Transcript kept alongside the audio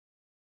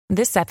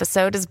This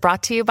episode is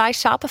brought to you by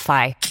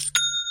Shopify.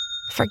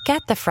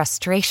 Forget the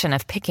frustration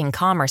of picking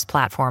commerce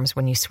platforms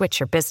when you switch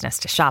your business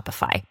to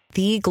Shopify,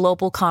 the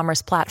global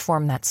commerce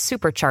platform that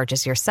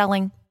supercharges your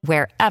selling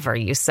wherever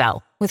you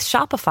sell. With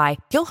Shopify,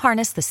 you'll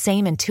harness the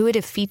same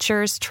intuitive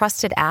features,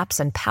 trusted apps,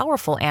 and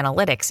powerful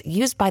analytics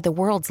used by the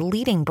world's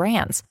leading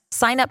brands.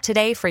 Sign up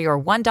today for your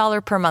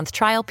 $1 per month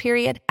trial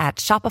period at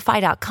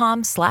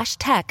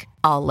shopify.com/tech,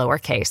 all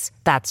lowercase.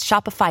 That's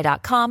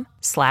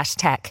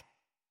shopify.com/tech.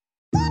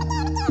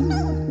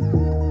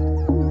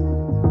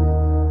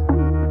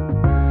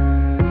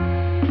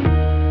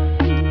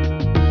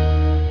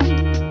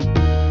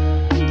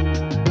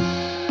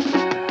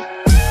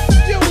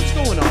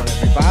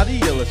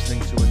 You're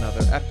listening to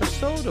another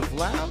episode of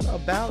Loud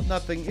About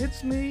Nothing.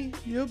 It's me,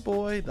 your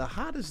boy, the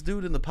hottest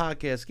dude in the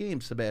podcast game,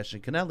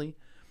 Sebastian Canelli.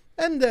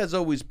 And as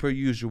always, per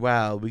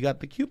usual, we got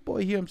the cute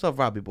boy here himself,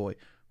 Robbie Boy.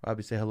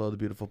 Robbie, say hello to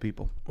beautiful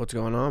people. What's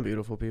going on,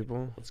 beautiful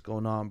people? What's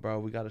going on, bro?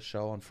 We got a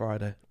show on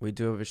Friday. We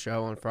do have a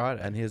show on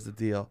Friday. And here's the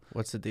deal.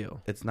 What's the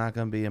deal? It's not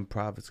going to be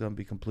improv. It's going to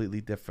be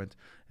completely different.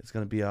 It's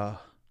going to be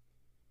a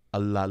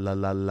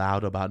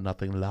Loud About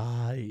Nothing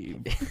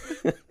live.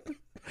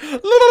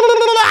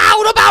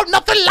 Loud About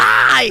Nothing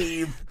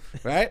live,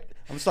 right? I'm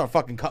gonna start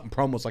fucking cutting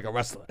promos like a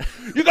wrestler.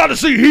 You got to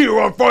see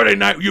here on Friday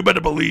night. You better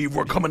believe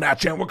we're coming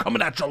at you, and we're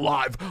coming at you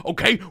live.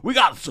 Okay, we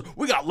got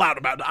Loud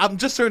About. I'm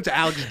just turning to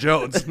Alex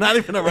Jones, not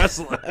even a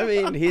wrestler. I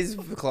mean, he's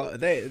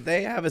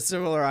they have a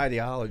similar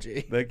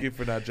ideology. Thank you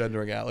for not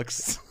gendering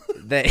Alex.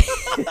 They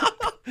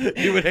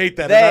you would hate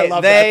that. And I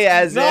love they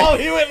that. as no,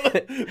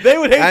 they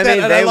would hate I that.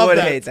 mean, And they I love would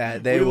that. hate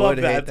that. They we would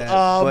hate that.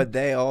 that. But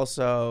they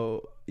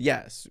also.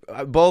 Yes,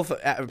 both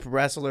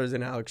wrestlers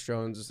and Alex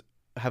Jones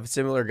have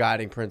similar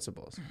guiding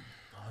principles.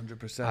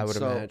 100%. I would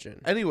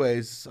imagine.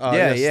 Anyways,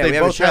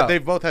 yes, they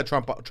both had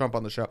Trump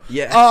on the show.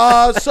 Yeah.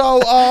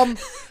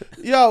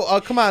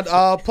 Come on,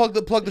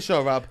 plug the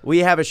show, Rob. We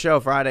have a show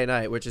Friday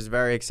night, which is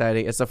very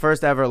exciting. It's the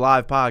first ever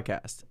live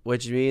podcast,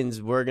 which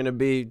means we're gonna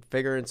be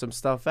figuring some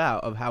stuff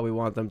out of how we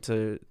want them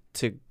to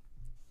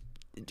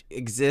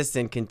exist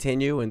and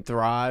continue and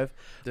thrive,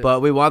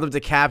 but we want them to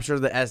capture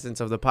the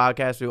essence of the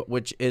podcast,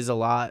 which is a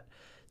lot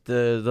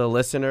the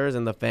listeners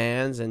and the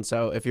fans. And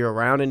so if you're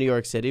around in New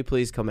York City,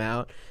 please come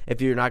out. If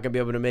you're not going to be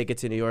able to make it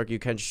to New York, you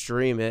can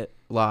stream it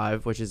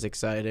live, which is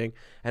exciting.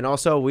 And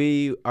also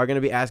we are going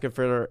to be asking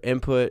for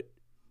input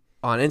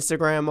on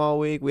Instagram all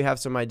week. We have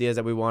some ideas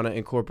that we want to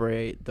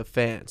incorporate the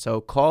fans. So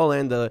call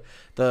in the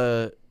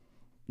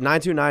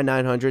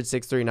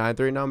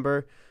 929-900-6393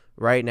 number.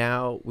 Right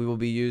now, we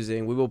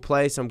will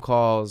play some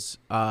calls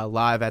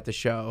live at the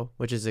show,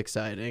 which is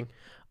exciting.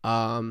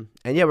 And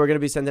yeah, we're going to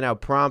be sending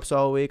out prompts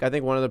all week. I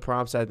think one of the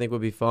prompts I think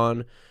would be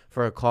fun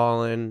for a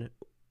call-in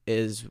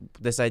is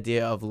this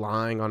idea of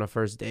lying on a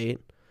first date.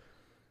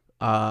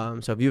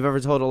 So if you've ever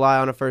told a lie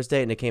on a first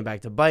date and it came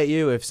back to bite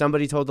you, if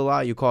somebody told a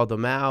lie, you called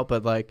them out.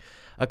 But like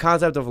a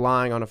concept of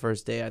lying on a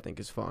first date, I think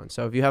is fun.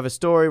 So if you have a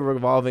story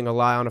revolving a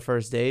lie on a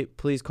first date,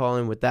 please call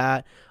in with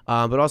that.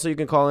 But also you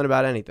can call in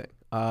about anything.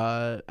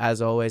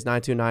 As always,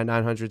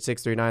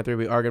 929-900-6393.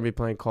 We are going to be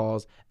playing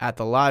calls at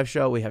the live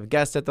show. We have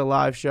guests at the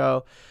live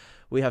show.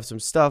 We have some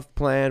stuff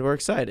planned. We're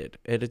excited.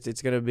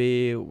 It's going to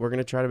be, we're going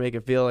to try to make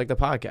it feel like the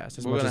podcast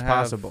as much as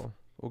possible.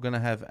 We're going to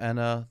have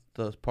Anna,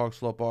 the Park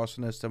Slope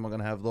arsonist, and we're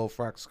going to have Lil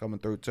Frex coming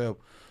through too.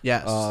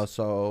 Yes.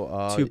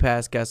 Two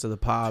past guests of the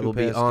pod will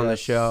be on the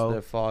show.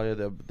 They're fire.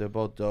 They're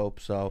both dope.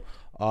 So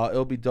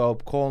it'll be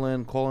dope. Call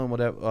in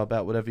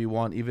about whatever you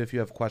want. Even if you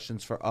have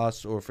questions for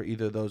us or for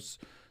either of those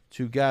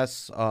two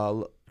guests,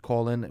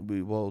 call in.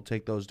 We will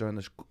take those during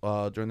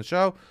the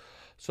show.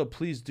 So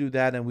please do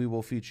that, and we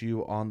will feature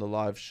you on the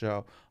live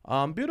show.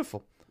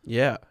 Beautiful.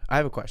 Yeah, I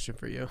have a question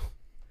for you.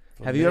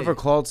 Have you ever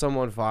called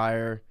someone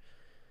fire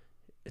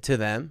to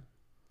them,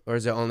 or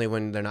is it only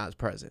when they're not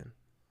present?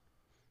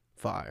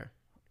 Fire,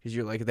 because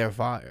you're like, they're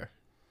fire.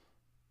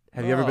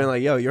 Have you ever been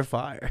like, yo, you're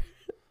fire?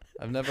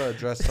 I've never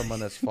addressed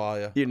someone as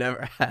fire. You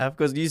never have,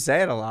 because you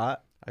say it a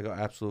lot. I go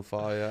absolute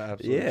fire.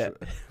 Absolute. Yeah,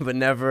 but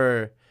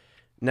never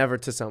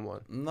to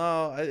someone.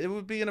 No, it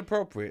would be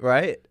inappropriate.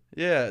 Right?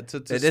 Yeah.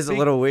 It is a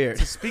little weird.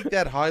 To speak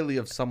that highly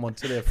of someone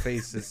to their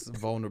face is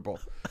vulnerable.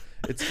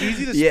 It's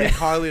easy to speak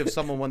highly of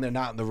someone when they're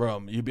not in the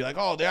room. You'd be like,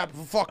 oh, they're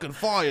fucking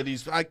fire.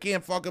 I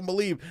can't fucking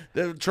believe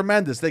they're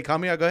tremendous. They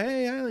come here, I go,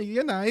 hey,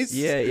 you're nice.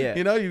 Yeah.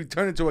 You know, you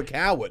turn into a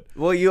coward.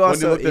 Well, you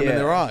also when you look them in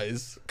their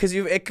eyes. Because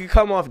it could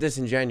come off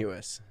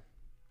disingenuous.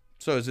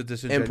 So is it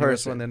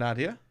disingenuous when they're not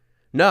here?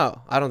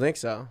 No, I don't think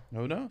so.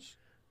 Who knows?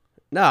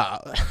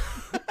 No.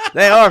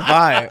 They are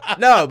fire.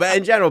 No, but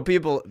in general,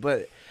 people.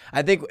 But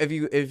I think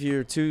if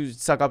you're too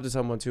stuck up to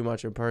someone too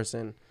much in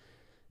person,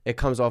 it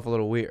comes off a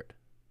little weird.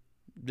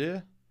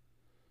 Yeah.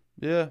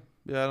 I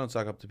don't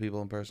suck up to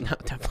people in person. No,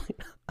 definitely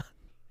not.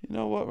 You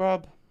know what,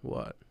 Rob?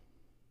 What?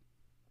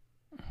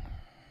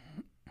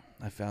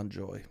 I found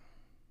joy.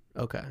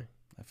 Okay.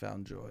 I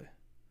found joy.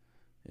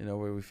 You know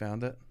where we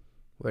found it?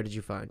 Where did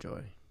you find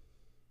joy?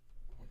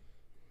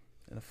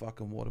 In a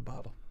fucking water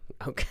bottle.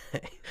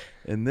 Okay.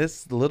 In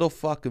this little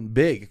fucking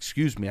big,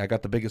 excuse me, I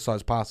got the biggest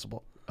size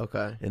possible.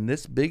 Okay. In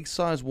this big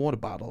size water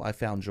bottle, I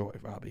found joy,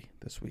 Robbie,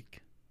 this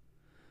week.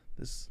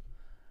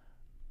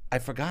 I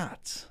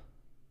forgot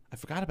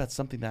about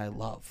something that I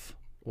love.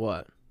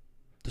 What?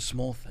 The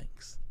small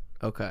things.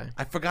 Okay.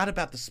 I forgot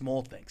about the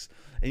small things.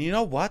 And you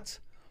know what?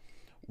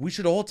 We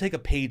should all take a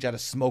page out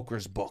of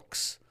smokers'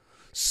 books.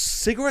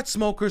 Cigarette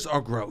smokers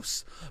are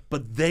gross,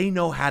 but they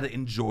know how to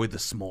enjoy the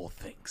small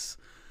things.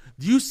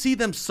 Do you see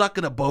them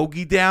sucking a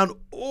bogey down?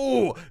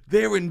 Oh,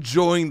 they're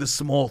enjoying the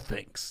small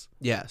things.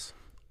 Yes.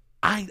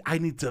 I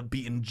need to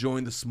be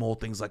enjoying the small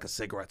things like a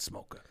cigarette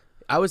smoker.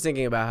 I was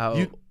thinking about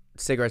how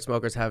cigarette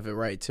smokers have it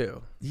right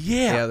too.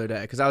 Yeah. The other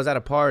day, because I was at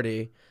a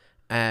party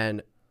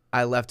and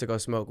I left to go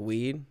smoke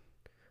weed,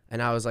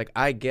 and I was like,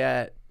 I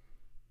get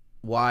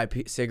why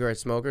cigarette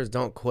smokers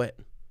don't quit.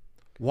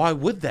 Why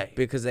would they?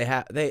 Because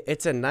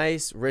it's a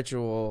nice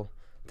ritual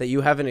that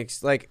you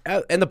haven't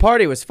and the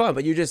party was fun,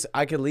 but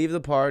I could leave the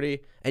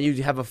party and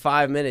you have a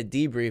 5-minute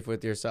debrief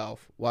with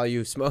yourself while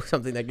you smoke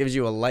something that gives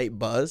you a light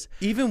buzz,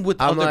 even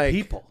with other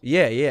people.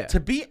 Yeah.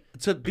 To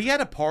be at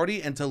a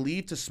party and to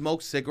leave to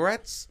smoke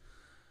cigarettes,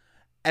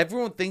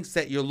 everyone thinks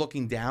that you're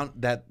looking down,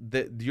 that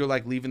you're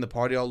like leaving the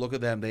party. Oh, look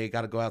at them, they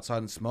got to go outside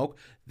and smoke.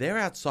 They're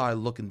outside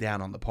looking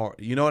down on the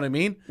party. You know what I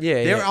mean?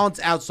 Yeah. They're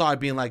outside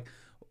being like,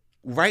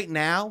 right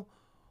now,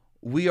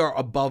 we are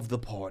above the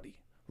party.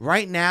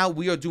 Right now,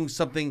 we are doing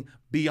something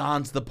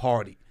beyond the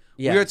party.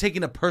 Yeah. We are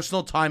taking a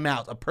personal time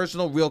out, a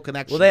personal real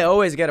connection. Well, they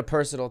always get a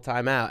personal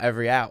time out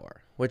every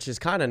hour, which is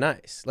kind of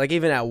nice. Like,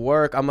 even at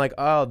work, I'm like,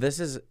 oh,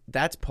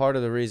 that's part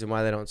of the reason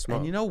why they don't smoke.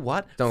 And you know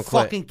what? Don't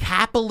quit. Fucking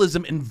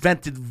capitalism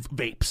invented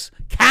vapes.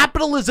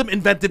 Capitalism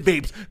invented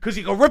vapes because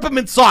you can rip them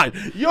inside.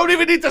 You don't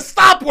even need to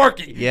stop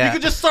working. Yeah. You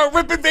can just start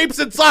ripping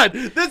vapes inside.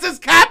 This is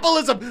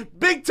capitalism.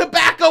 Big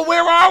tobacco,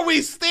 where are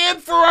we?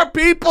 Stand for our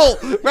people,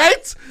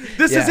 right?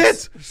 This is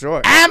it.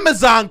 Sure.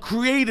 Amazon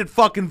created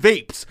fucking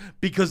vapes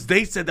because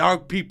they said our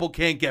people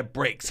can't get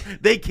breaks.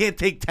 They can't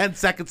take 10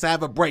 seconds to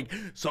have a break.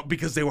 So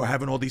because they were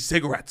having all these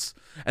cigarettes.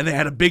 And they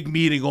had a big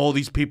meeting, all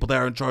these people that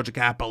are in charge of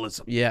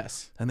capitalism.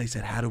 Yes. And they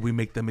said, how do we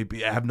make them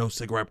have no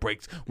cigarette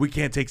breaks? We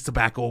can't take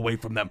tobacco away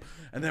from them.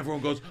 And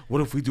everyone goes, what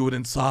if we do it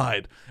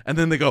inside? And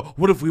then they go,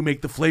 what if we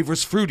make the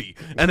flavors fruity?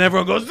 And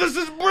everyone goes, this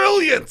is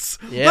brilliant.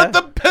 Yeah. Let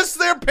them piss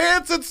their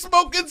pants and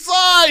smoke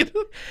inside.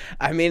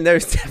 I mean,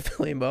 there's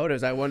definitely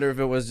motives. I wonder if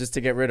it was just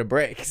to get rid of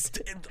breaks.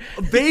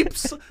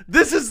 Vapes,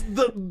 this is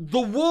the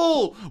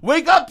wool.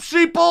 Wake up,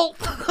 sheeple.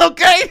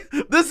 Okay?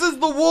 This is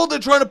the wool they're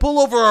trying to pull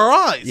over our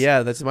eyes.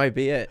 Yeah, that might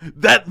be it.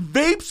 That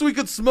vapes we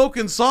could smoke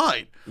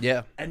inside.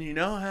 Yeah. And you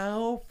know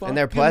how fucking... And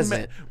they're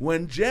pleasant.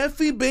 When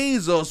Jeffy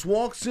Bezos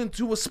walks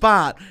into a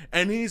spot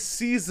and he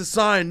sees the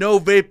sign, no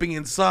vaping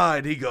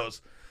inside, he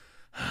goes,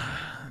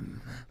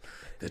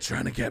 they're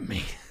trying to get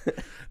me.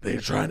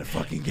 They're trying to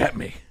fucking get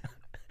me.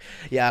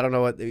 Yeah, I don't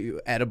know what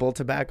edible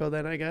tobacco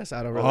then, I guess.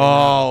 I don't really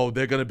know.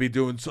 They're gonna be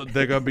doing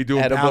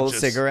edible pouches.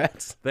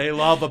 Cigarettes. They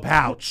love a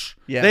pouch.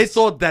 Yes. They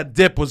thought that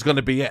dip was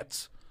gonna be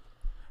it.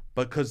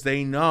 Because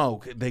they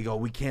know, they go,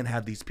 we can't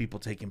have these people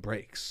taking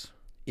breaks.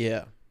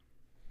 Yeah.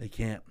 They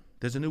can't.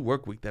 There's a new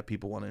work week that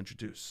people want to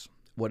introduce.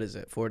 What is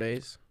it, 4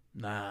 days?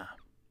 Nah.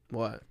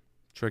 What?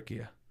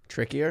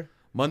 Trickier.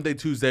 Monday,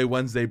 Tuesday,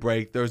 Wednesday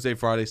break, Thursday,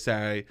 Friday,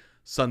 Saturday,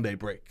 Sunday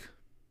break.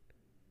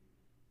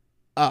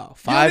 Oh,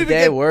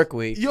 5-day work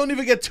week. You don't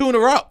even get 2 in a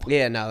row.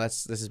 Yeah, no,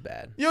 this is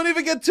bad. You don't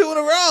even get 2 in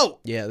a row.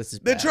 Yeah, this is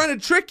bad. They're trying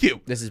to trick you.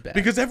 This is bad.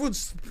 Because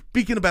everyone's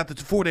speaking about the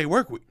 4-day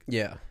work week.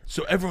 Yeah.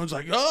 So everyone's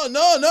like, oh,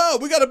 no,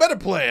 we got a better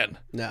plan.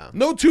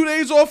 No 2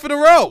 days off in a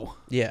row.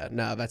 Yeah,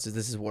 no, this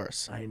is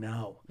worse. I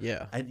know.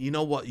 Yeah. And you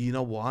know what? You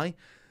know why?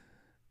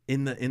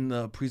 In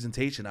the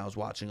presentation I was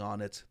watching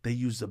on it, they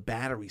use the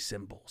battery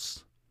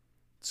symbols.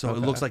 So it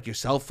looks like your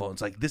cell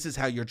phone's like, this is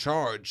how you're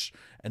charged.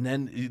 And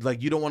then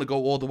like you don't want to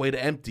go all the way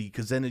to empty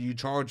because then you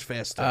charge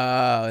faster.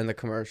 Oh, in the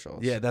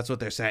commercials. Yeah, that's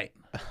what they're saying.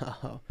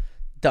 Oh,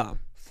 dumb.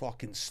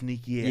 Fucking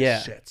sneaky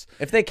ass shit.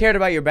 If they cared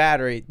about your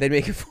battery, they'd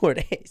make it 4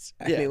 days.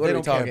 I mean, what they are we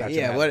don't care talking about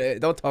Yeah, your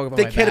don't talk about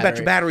If my they cared battery. about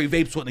your battery,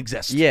 vapes wouldn't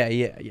exist. Yeah,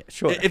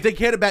 sure. If they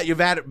cared about your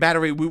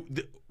battery,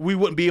 we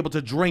wouldn't be able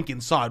to drink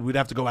inside. We'd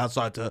have to go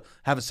outside to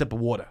have a sip of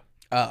water.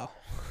 Oh.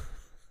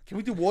 Can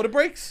we do water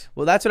breaks?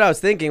 Well, that's what I was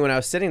thinking when I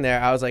was sitting there.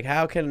 I was like,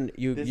 how can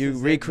you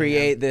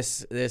recreate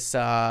this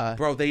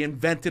Bro, they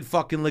invented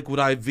fucking liquid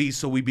IV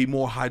so we'd be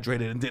more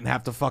hydrated and didn't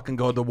have to fucking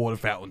go to the water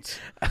fountains.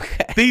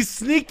 Okay. These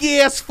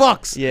sneaky ass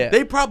fucks. Yeah.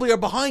 They probably are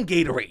behind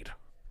Gatorade.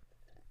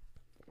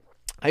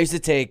 I used to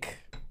take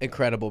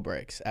incredible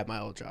breaks at my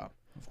old job.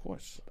 Of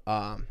course.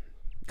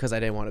 Because I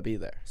didn't want to be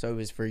there. So it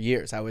was for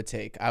years. I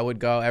would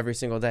go every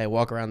single day,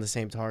 walk around the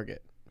same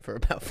target for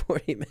about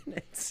 40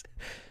 minutes.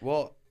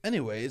 Well,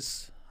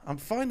 anyways, I'm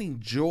finding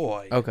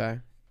joy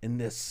in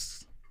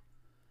this.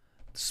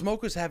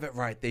 Smokers have it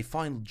right. They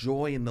find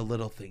joy in the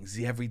little things,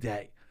 the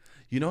everyday.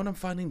 You know what I'm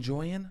finding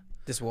joy in?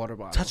 This water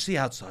bottle. Touch the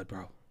outside,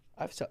 bro.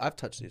 I've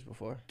touched these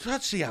before.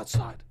 Touch the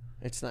outside.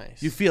 It's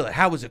nice. You feel it.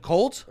 How is it?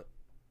 Cold?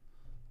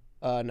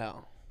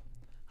 No.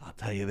 I'll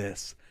tell you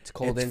this. It's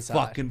cold inside.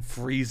 It's fucking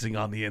freezing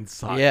on the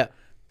inside. Yeah.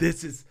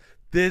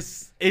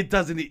 It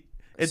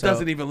It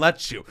doesn't even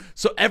let you.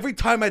 So every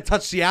time I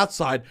touch the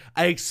outside,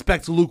 I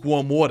expect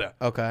lukewarm water.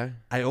 Okay.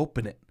 I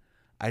open it.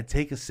 I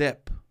take a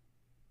sip.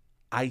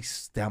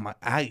 Ice down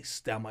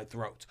my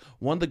throat.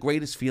 One of the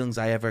greatest feelings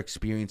I ever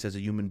experienced as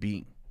a human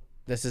being.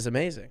 This is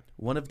amazing.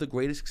 One of the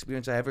greatest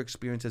experiences I ever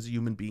experienced as a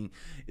human being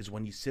is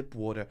when you sip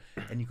water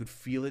and you could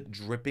feel it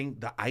dripping,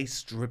 the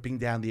ice dripping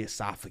down the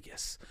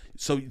esophagus.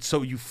 So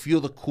you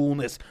feel the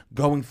coolness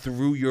going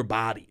through your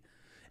body,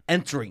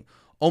 entering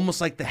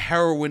almost like the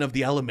heroin of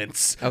the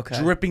elements,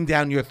 dripping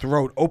down your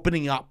throat,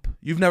 opening up.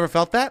 You've never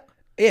felt that?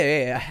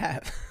 Yeah, I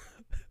have.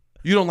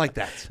 You don't like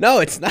that? No,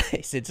 it's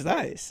nice. It's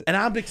nice. And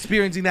I'm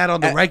experiencing that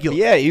on the regular.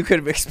 Yeah, you could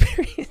have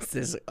experienced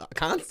this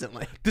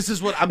constantly. This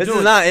is what I'm doing. This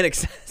is not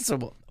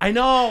inaccessible. I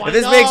know. If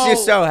this makes you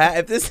so happy,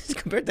 if this is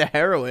compared to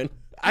heroin,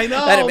 I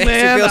know, that it makes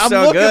man. you feel I'm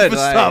so looking good. for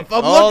Like, stuff.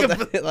 I'm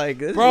looking for like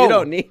this. Bro, you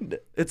don't need.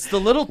 It's the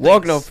little things.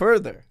 Walk no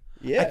further.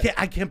 Yeah,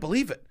 I can't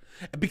believe it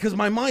because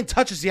my mind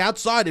touches the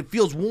outside. It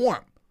feels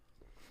warm.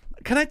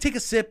 Can I take a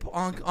sip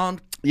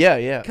on?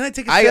 Yeah. Can I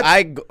take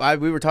a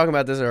sip? We were talking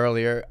about this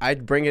earlier.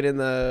 I'd bring it in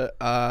the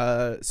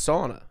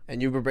sauna,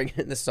 and you were bringing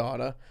it in the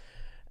sauna,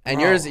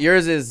 and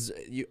yours is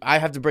I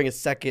have to bring a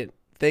second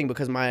thing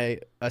because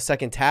a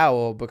second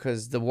towel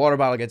because the water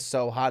bottle gets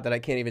so hot that I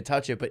can't even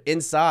touch it. But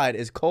inside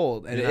is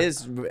cold, and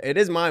it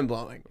is mind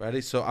blowing.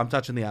 Ready? So I'm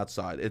touching the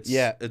outside. It's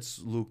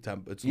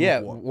lukewarm. It's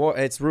lukewarm.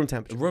 It's room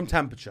temperature. Room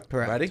temperature.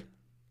 Correct. Ready?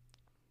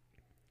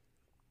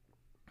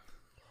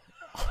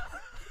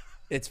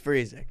 It's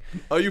freezing.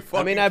 Are you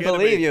fucking I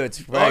believe me? you. It's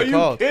very cold.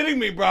 Are you kidding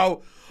me,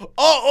 bro?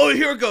 Oh,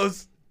 here it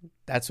goes.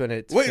 That's when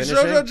it's Wait,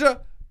 sure.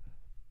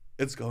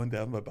 It's going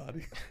down my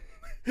body.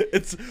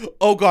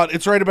 Oh, God.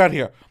 It's right about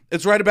here.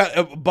 It's right about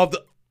above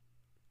the...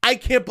 I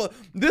can't...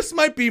 This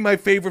might be my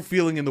favorite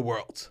feeling in the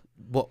world.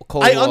 Well,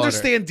 cold I water.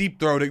 understand deep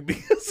throating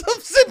because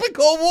I'm sipping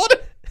cold water.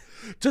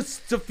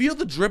 Just to feel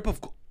the drip of...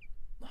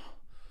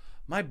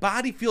 My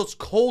body feels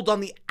cold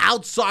on the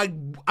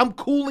outside. I'm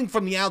cooling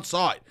from the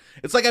outside.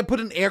 It's like I put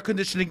an air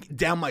conditioning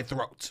down my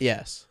throat.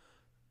 Yes.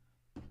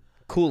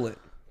 Coolant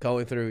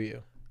going through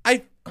you.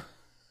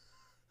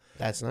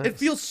 That's nice. It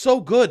feels so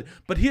good.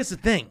 But here's the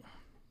thing.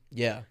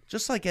 Yeah.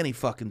 Just like any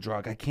fucking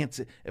drug, I can't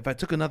sit. If I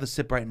took another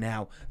sip right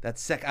now,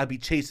 I'd be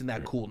chasing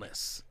that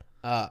coolness.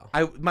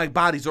 My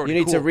body's already You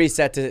need cool. to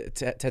reset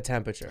to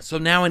temperature. So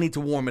now I need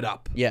to warm it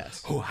up.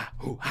 Yes. Hoo-ha,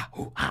 hoo-ha,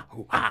 hoo-ha,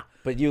 hoo-ha.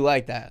 But you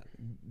like that.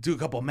 Do a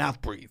couple of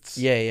mouth breathes.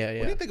 Yeah.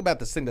 What do you think about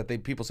this thing that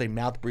people say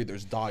mouth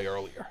breathers die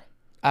earlier?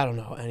 I don't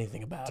know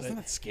anything about Doesn't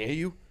that scare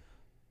you?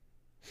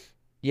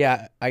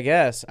 Yeah, I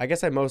guess.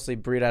 I mostly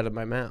breathe out of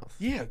my mouth.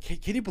 Yeah,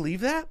 can you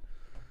believe that?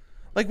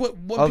 Like what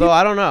Although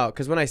I don't know,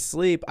 because when I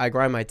sleep, I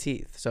grind my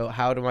teeth. So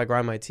how do I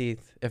grind my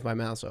teeth if my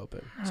mouth's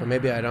open? So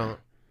maybe I don't.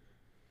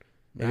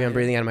 Maybe I'm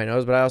breathing out of my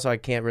nose, but I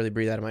can't really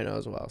breathe out of my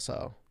nose well.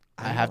 So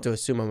I have to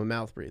assume I'm a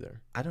mouth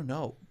breather. I don't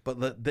know,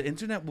 but the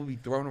internet will be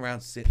throwing around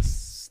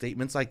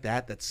statements like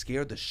that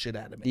scare the shit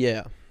out of me.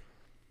 Yeah.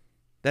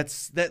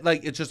 It's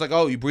just like,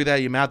 oh, you breathe out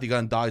of your mouth, you're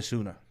gonna die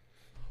sooner.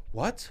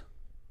 What?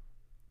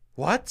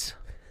 What's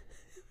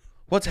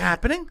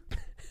happening?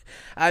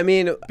 I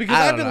mean, because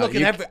I've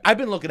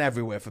been looking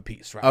everywhere for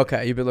peace, right?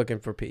 Okay, you've been looking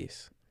for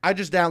peace. I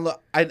just download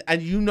and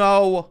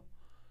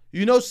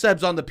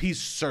Seb's on the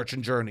peace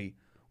searching journey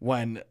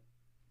when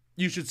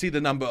you should see the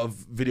number of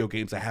video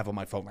games I have on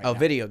my phone right now. Oh,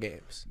 video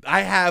games.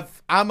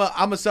 I'm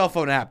a cell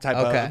phone app type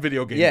of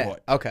video game boy.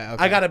 Okay.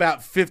 I got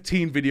about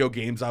 15 video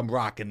games I'm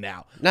rocking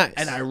now. Nice.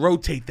 And I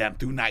rotate them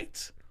through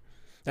nights.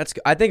 That's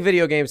good. I think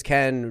video games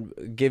can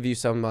give you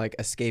some like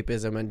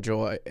escapism and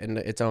joy in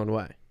its own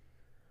way.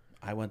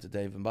 I went to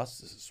Dave &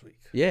 Buster's this week.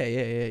 Yeah,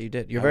 you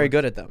did. You're very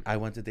good at them. I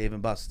went to Dave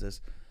 &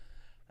 Buster's,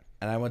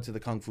 and I went to the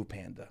Kung Fu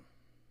Panda,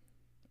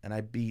 and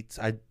I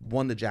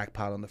won the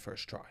jackpot on the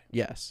first try.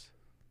 Yes.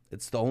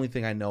 It's the only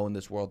thing I know in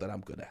this world that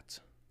I'm good at.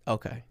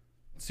 Okay.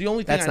 It's the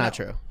only thing That's not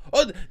true.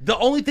 Oh, the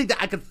only thing that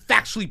I could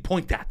factually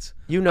point at.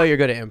 You know you're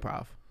good at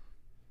improv.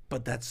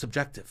 But that's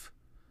subjective.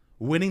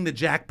 Winning the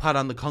jackpot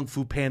on the Kung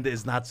Fu Panda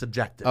is not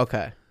subjective.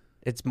 Okay.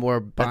 It's more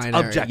binary.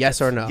 That's objective.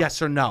 Yes or no.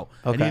 Yes or no.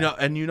 Okay.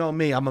 And you know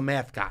me, I'm a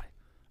math guy.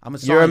 I'm a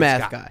science You're a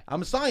math guy.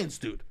 I'm a science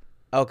dude.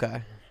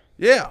 Okay.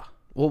 Yeah.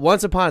 Well,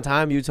 once upon a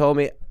time, you told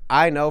me,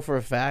 I know for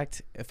a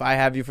fact, if I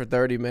have you for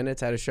 30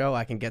 minutes at a show,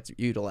 I can get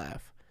you to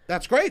laugh.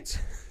 That's great.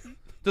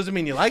 Doesn't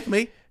mean you like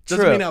me.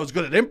 Doesn't True. mean I was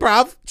good at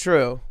improv.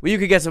 True. Well, you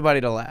could get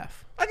somebody to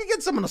laugh. I could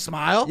get someone to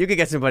smile. You could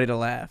get somebody to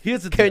laugh.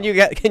 Here's the Can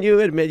deal. you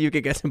admit you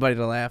could get somebody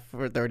to laugh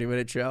for a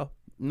 30-minute show?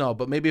 No,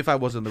 but maybe if I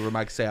was in the room,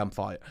 I could say I'm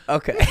fired.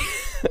 Okay.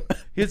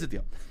 Here's the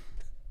deal.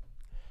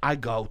 I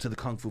go to the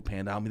Kung Fu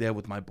Panda. I'm there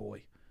with my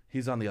boy.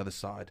 He's on the other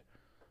side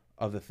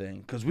of the thing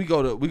because we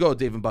go to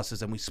Dave &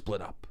 Buster's and we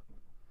split up.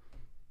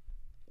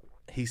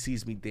 He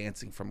sees me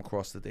dancing from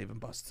across the Dave &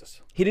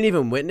 Buster's. He didn't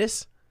even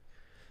witness?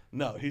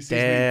 No, he sees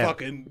me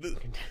fucking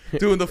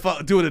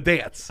doing a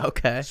dance.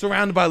 Okay.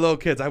 Surrounded by little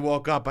kids. I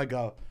walk up. I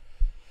go,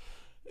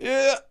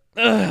 yeah,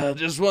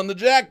 just won the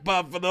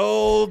jackpot for the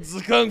old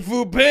Kung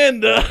Fu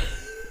Panda.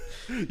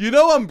 You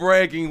know I'm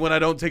bragging when I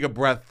don't take a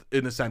breath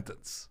in a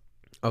sentence.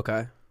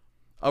 Okay.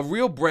 A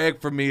real brag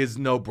for me is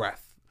no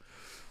breath.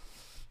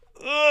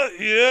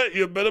 Yeah,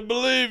 you better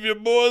believe your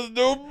boy's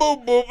doing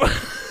boop boop.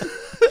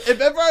 If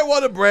ever I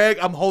want to brag,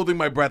 I'm holding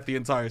my breath the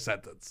entire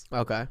sentence.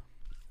 Okay.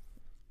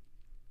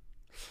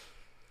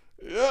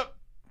 Yep.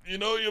 You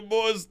know your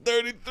boy's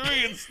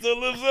 33 and still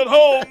lives at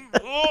home.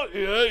 Oh,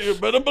 yeah, you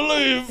better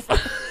believe.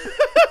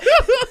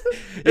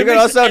 You can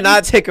also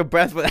not take a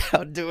breath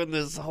without doing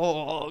this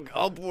whole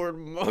upward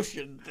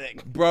motion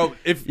thing. Bro,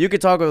 if you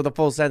could talk with a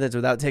full sentence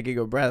without taking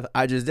a breath,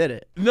 I just did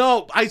it.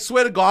 No, I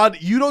swear to God,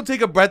 you don't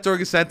take a breath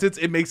during a sentence,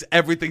 it makes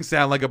everything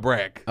sound like a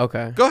brag.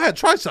 Okay. Go ahead,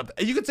 try something.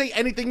 You can say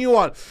anything you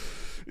want.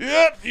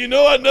 Yep, you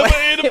know I never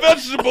ate a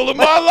vegetable in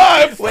my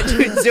life. When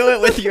you do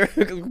it with your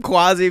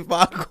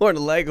quasi-foghorn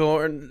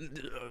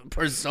leghorn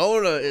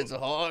persona, it's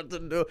hard to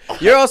do.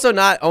 You're also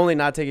not only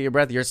not taking your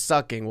breath, you're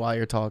sucking while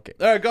you're talking.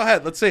 All right, go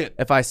ahead. Let's see it.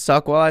 If I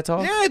suck while I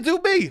talk? Yeah, do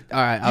me. All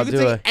right, I'll do it. You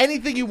can say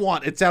anything you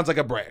want. It sounds like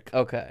a brag.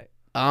 Okay.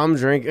 I'm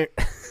drinking.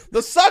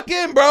 The suck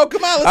in, bro.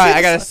 Come on. Let's All right,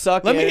 I got to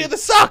suck Let in. me hear the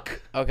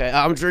suck. Okay,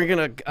 I'm drinking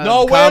a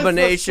no,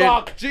 combination.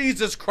 Where's the suck?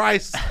 Jesus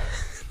Christ.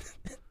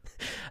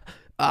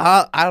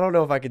 I don't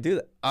know if I could do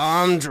that.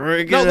 I'm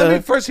drinking. No, let me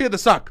first hear the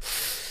suck.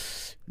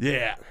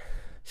 Yeah.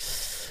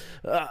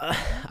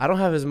 I don't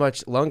have as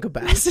much lung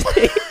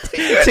capacity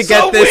to so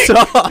get this weak.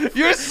 off.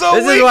 You're so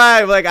This weak. is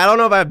why I'm like, I don't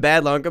know if I have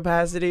bad lung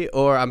capacity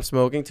or I'm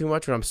smoking too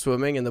much when I'm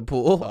swimming in the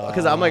pool.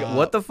 Because I'm like,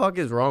 what the fuck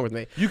is wrong with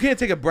me? You can't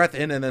take a breath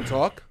in and then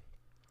talk?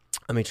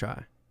 Let me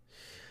try.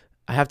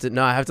 I have to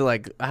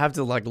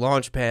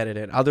launch pad it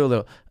in. I'll do a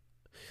little.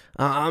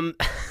 You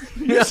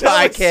No, sound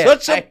like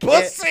can't. such a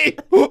pussy.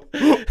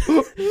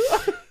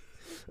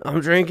 I'm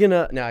drinking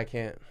a. No, I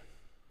can't.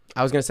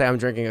 I was gonna say I'm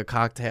drinking a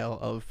cocktail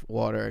of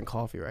water and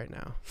coffee right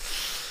now.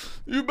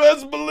 You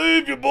best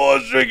believe your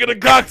boy's drinking a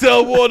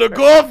cocktail, water,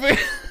 coffee.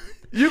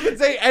 You can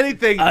say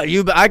anything.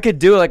 I could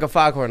do like a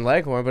foghorn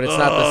leghorn, but it's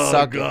not the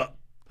sucking. God.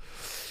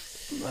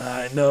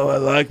 I know I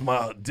like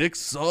my dick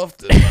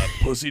soft and my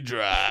pussy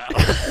dry.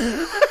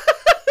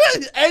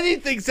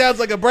 Anything sounds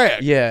like a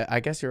brag. Yeah, I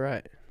guess you're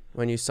right.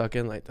 When you suck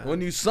in like that.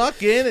 When you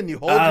suck in and you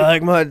hold I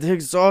like my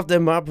dick soft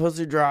and my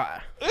pussy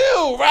dry.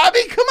 Ew,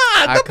 Robbie, come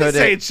on. Don't be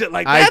saying shit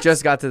like that. I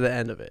just got to the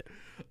end of it.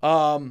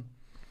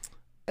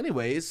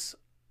 Anyways,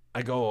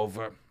 I go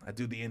over. I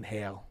do the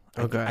inhale.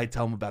 Okay. I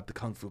tell him about the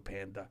Kung Fu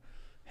Panda.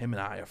 Him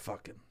and I are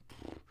fucking.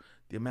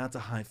 The amount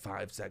of high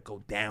fives that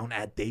go down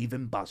at Dave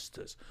and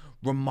Buster's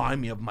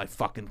remind me of my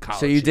fucking college.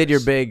 So you did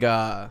years.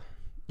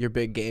 your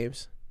big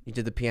games? You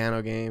did the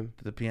piano game?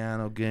 The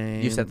piano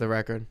game. You set the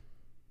record?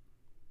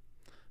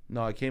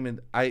 No, I came in.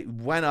 I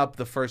went up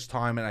the first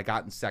time and I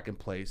got in second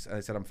place. And I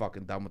said, I'm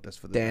fucking done with this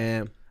for the day.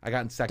 Damn. I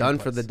got in second Done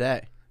place. for the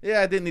day.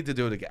 Yeah, I didn't need to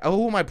do it again. Oh,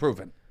 who am I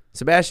proving?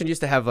 Sebastian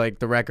used to have like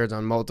the records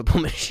on multiple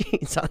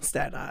machines on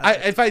Staten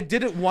Island. If I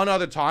did it one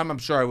other time, I'm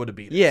sure I would have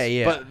beat it. Yeah,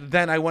 yeah. But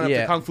then I went up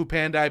Yeah. to Kung Fu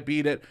Panda. I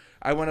beat it.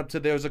 I went up to,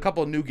 there was a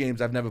couple of new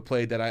games I've never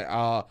played that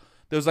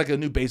there was like a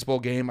new baseball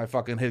game. I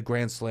fucking hit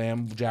Grand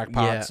Slam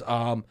jackpots.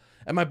 Yeah.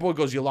 And my boy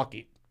goes, you're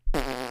lucky.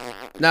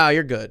 No,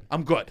 you're good.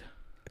 I'm good.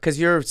 Because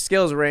your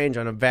skills range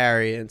on a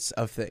variance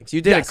of things.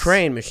 You did Yes. a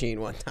crane machine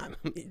one time.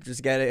 You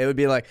just get it. It would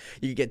be like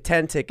you could get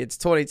 10 tickets,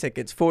 20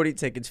 tickets, 40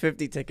 tickets,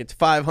 50 tickets,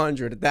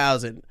 500,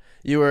 1,000.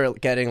 You were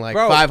getting like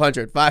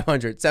 500,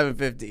 500,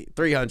 750,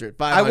 300,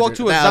 500. I walked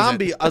to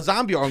 1,000. a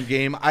zombie arm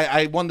game.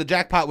 I won the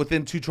jackpot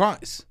within 2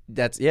 tries.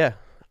 Yeah.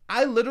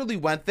 I literally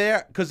went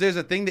there because there's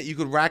a thing that you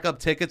could rack up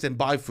tickets and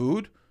buy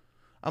food.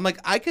 I'm like,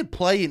 I could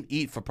play and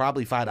eat for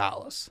probably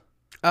 $5.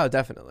 Oh,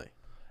 definitely.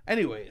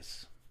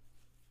 Anyways,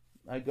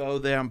 I go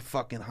there. I'm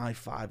fucking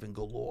high-fiving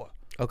galore.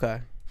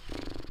 Okay.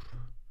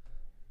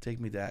 Take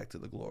me back to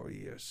the glory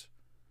years.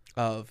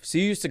 So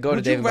you used to go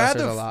to Dave &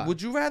 Buster's a lot.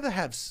 Would you rather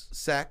have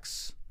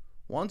sex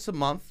once a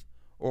month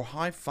or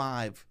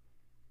high-five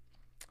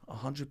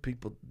 100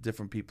 people,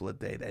 different people a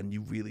day, and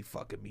you really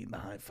fucking mean the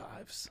high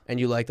fives? And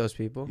you like those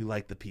people? You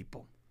like the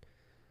people.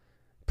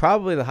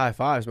 Probably the high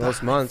fives most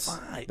high months.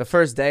 five. The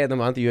first day of the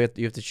month, you have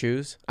to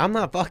choose. I'm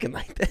not fucking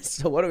like this.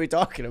 So what are we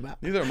talking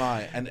about? Neither am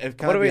I. And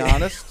can I be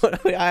honest?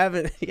 I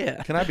haven't.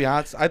 Yeah. Can I be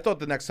honest? I thought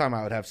the next time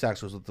I would have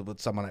sex was with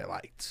someone I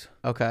liked.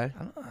 Okay.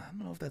 I don't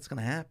know if that's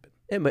gonna happen.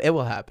 It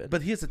will happen.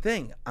 But here's the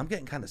thing: I'm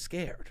getting kind of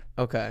scared.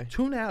 Okay.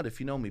 Tune out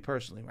if you know me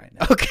personally right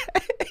now. Okay.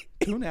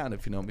 Tune out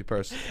if you know me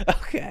personally.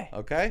 Okay.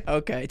 Okay.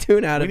 Okay.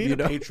 Tune out We if need you a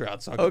know.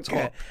 Patreon so I can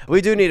Okay. talk. We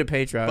do need a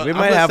Patreon. But We I'm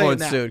might gonna have say one it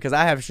now. soon because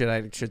I have shit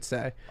I should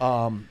say.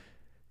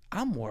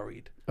 I'm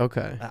worried.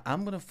 Okay.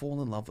 I'm gonna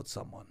fall in love with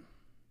someone,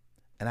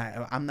 and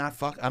I'm not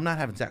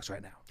having sex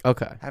right now.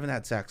 Okay. Haven't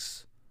had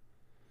sex.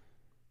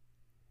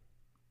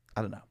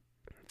 I don't know.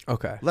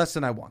 Okay. Less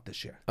than I want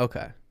this year.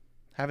 Okay.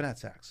 Haven't had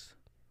sex.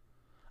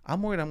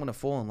 I'm worried I'm gonna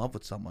fall in love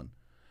with someone,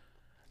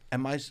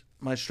 and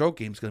my stroke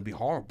game's gonna be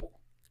horrible.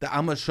 That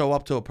I'm gonna show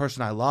up to a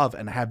person I love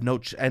and have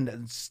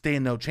and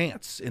stand no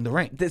chance in the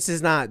ring. This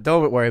is not.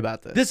 Don't worry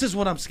about this. This is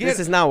what I'm scared. This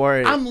is not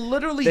worried. I'm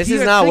literally. This here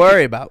is not thinking,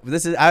 worry about.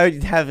 This is. I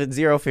have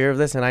zero fear of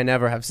this, and I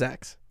never have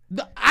sex.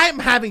 I'm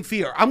having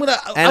fear. I'm gonna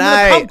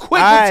I- come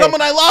quick with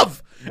someone I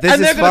love, This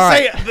and is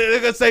they're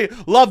gonna say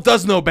love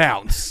does no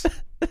bounds.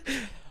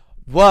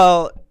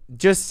 Well,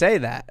 just say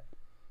that.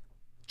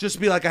 Just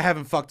be like, I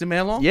haven't fucked a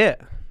man long? Yeah.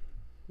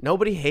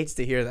 Nobody hates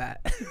to hear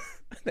that.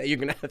 That you're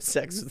going to have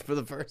sex with for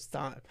the first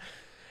time.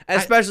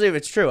 Especially if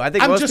it's true. I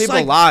think most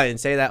people lie and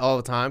say that all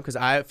the time because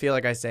I feel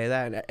like I say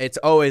that. And it's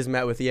always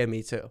met with, yeah,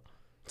 me too.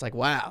 It's like,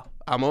 wow,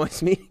 I'm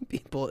always meeting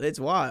people. It's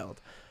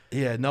wild.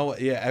 Yeah, no,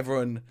 yeah,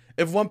 everyone.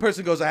 If one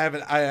person goes, I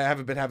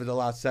haven't been having a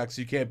lot of sex,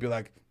 you can't be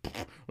like,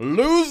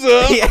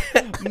 loser, Yeah.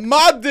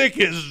 my dick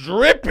is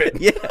dripping.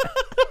 Yeah.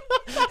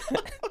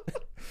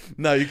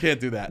 No, you can't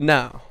do that.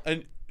 No.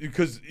 And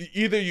because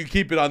either you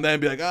keep it on them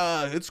and be like,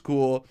 it's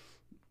cool,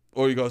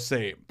 or you go,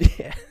 same.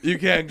 Yeah. You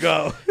can't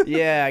go.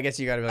 Yeah, I guess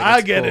you got to be like,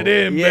 I get cool. it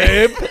in,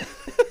 Yeah. babe.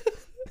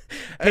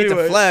 Hate to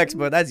Anyway. flex,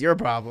 but that's your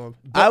problem.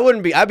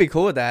 I'd be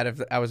cool with that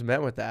if I was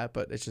met with that,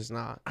 but it's just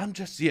not.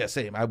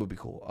 Same. I would be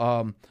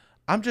cool.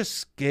 I'm just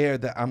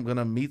scared that I'm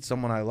gonna meet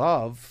someone I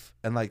love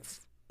and like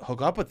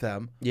hook up with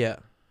them. Yeah.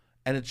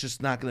 And it's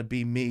just not gonna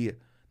be me.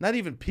 Not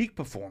even peak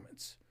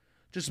performance.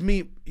 Just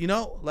me.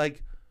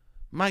 Like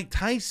Mike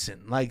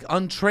Tyson, like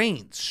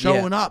untrained,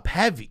 showing up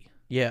heavy.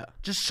 Yeah.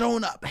 Just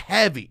showing up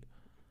heavy,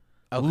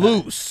 Okay.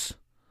 loose.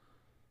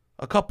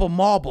 A couple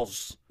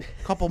marbles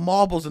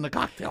in the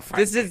cocktail fight.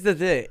 This is the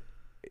thing.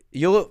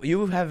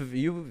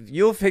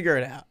 You'll figure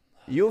it out.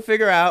 You'll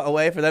figure out a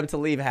way for them to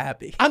leave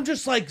happy. I'm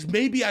just like,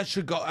 maybe I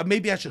should go.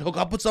 Maybe I should hook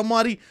up with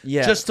somebody.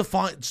 Yeah. Just to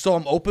find, so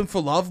I'm open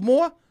for love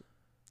more.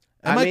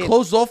 Am I mean,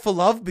 closed off for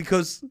love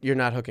because? You're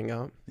not hooking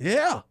up.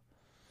 Yeah.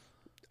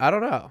 I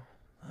don't know.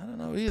 I don't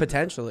know either.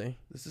 Potentially.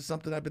 This is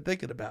something I've been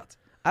thinking about.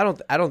 I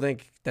don't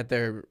think that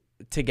they're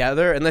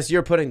together unless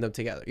you're putting them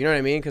together. You know what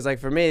I mean? Because like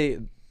for me,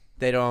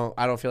 I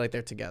don't feel like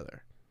they're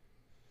together.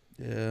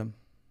 Yeah.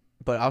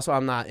 But also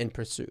I'm not in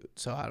pursuit,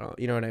 so I don't.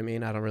 You know what I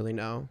mean? I don't really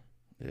know.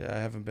 Yeah, I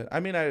haven't been. I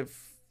mean, I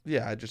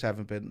just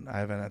haven't been. I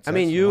haven't had sex. I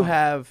mean, you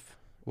have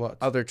what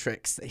other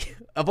tricks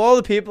of all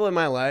the people in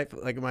my life,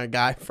 like my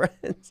guy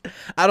friends.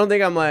 I don't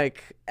think I'm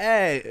like,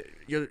 hey,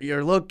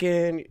 you're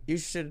looking.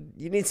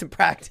 You need some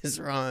practice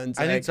runs.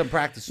 I like, need some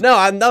practice. No,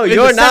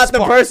 you're not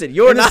the person.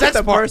 You're not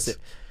the person.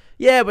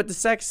 Yeah, but the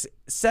sex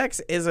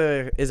is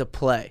a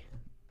play.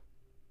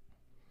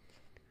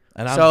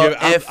 And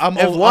if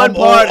one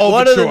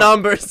of the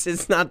numbers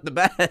is not the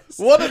best,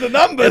 one of the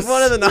numbers, if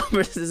one of the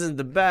numbers isn't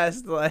the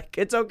best, like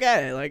it's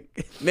okay.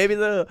 Like maybe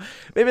the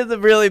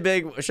really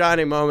big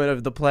shining moment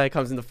of the play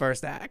comes in the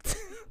first act.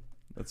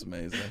 That's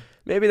amazing.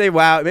 Maybe they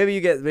wow. Maybe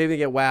they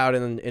get wowed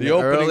in an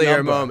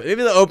earlier moment.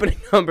 Maybe the opening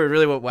number is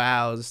really what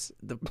wows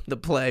the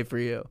play for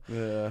you.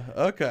 Yeah.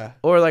 Okay.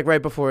 Or like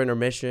right before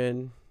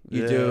intermission,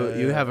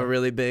 you have a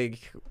really big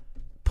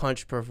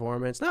punch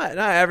performance. Not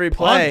every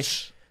play.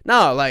 Punch.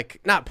 No,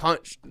 like not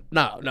punch.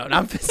 No,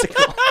 not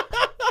physical.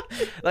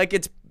 Like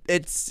it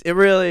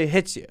really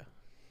hits you.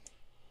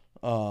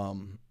 Yeah,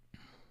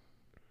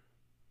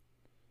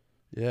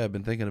 I've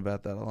been thinking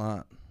about that a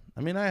lot.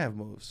 I mean, I have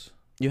moves.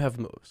 You have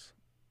moves.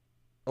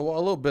 Well, a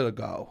little bit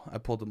ago, I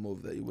pulled a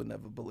move that you would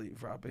never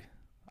believe, Robbie.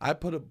 I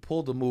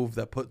pulled a move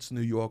that puts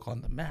New York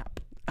on the map.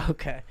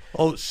 Okay.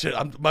 Oh shit!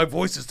 My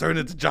voice is turning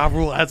into Ja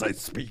Rule as I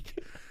speak,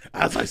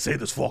 as I say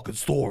this fucking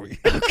story.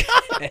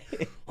 Okay.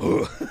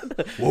 What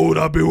would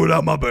I be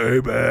without my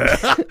baby?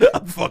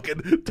 I'm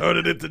fucking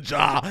turning into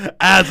Ja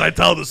as I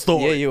tell the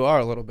story. Yeah, you are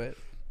a little bit.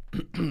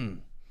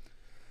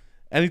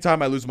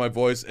 Anytime I lose my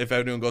voice, if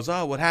anyone goes,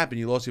 "Oh, what happened?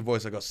 You lost your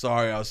voice?" I go,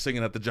 "Sorry, I was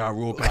singing at the Ja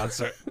Rule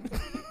concert."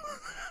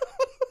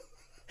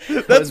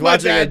 I was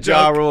watching a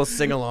Ja Rule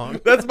sing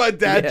along. That's my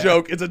dad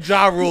joke. It's a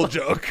Ja Rule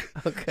joke.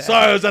 Okay.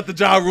 Sorry, I was at the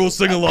Ja Rule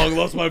sing along.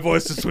 Lost my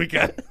voice this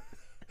weekend.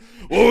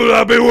 What would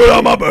I be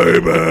without my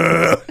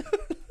baby?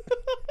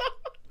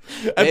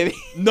 Maybe.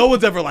 No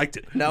one's ever liked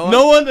it. No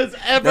one has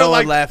ever no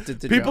liked one laughed at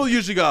the People joke.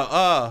 usually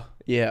go,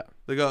 Yeah.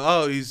 They go,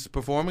 oh, he's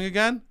performing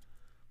again?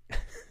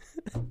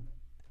 And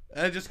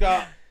I just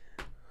go,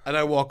 and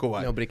I walk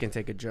away. Nobody can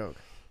take a joke.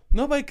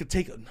 Nobody could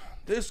take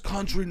this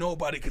country,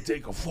 nobody could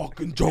take a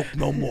fucking joke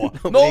no more.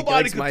 Nobody Nobody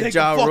likes could my take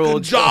Ja a Rule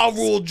fucking Ja jokes.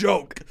 Rule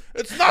joke.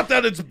 It's not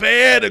that it's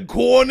bad and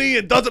corny,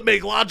 it doesn't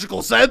make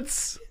logical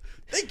sense.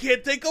 They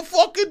can't take a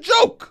fucking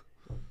joke.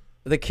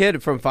 The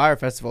kid from Fire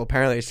Festival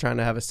apparently is trying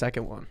to have a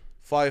second one.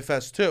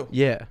 Firefest 2.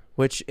 Yeah,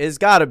 which is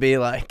got to be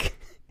like,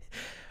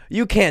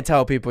 you can't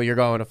tell people you're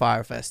going to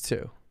Firefest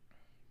 2.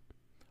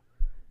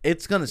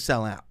 It's going to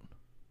sell out.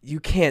 You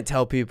can't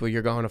tell people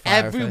you're going to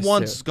Firefest 2.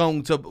 Everyone's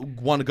going to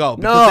want to go.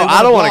 No,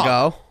 I don't want to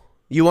go.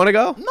 You want to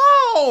go?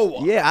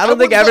 No. Yeah, I don't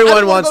think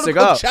everyone wants to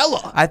go.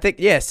 Coachella. I think,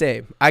 yeah,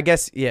 same. I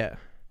guess, yeah.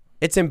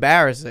 It's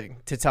embarrassing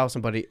to tell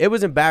somebody. It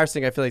was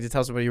embarrassing, I feel like, to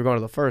tell somebody you were going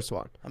to the first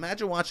one.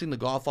 Imagine watching The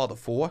Godfather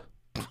 4.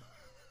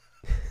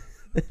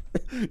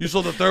 You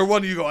saw the third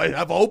one, you go, I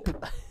have hope.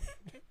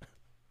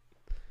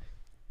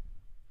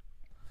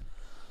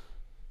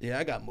 Yeah,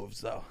 I got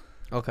moves, though.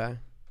 Okay. A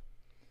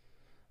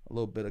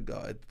little bit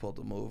ago, I pulled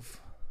a move.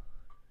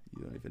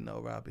 You don't even know,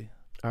 Robbie.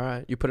 All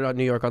right. You put it on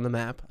New York on the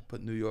map.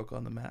 Put New York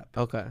on the map.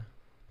 Okay.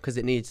 Because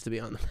it needs to be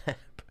on the map.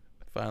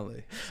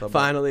 Finally.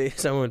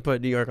 Someone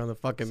put New York on the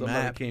fucking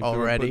map came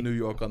already. through and put New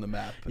York on the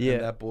map. Yeah.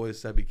 And that boy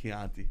is Sebi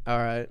Chianti. All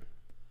right.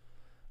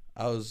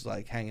 I was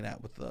like hanging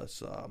out with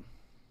this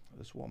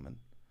woman,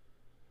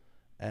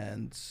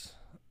 and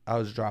I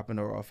was dropping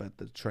her off at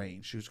the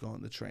train. She was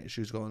going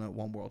at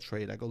One World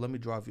Trade. I go, let me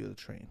drive you to the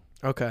train.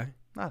 Okay.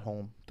 Not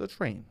home, the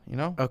train, you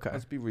know? Okay.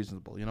 Let's be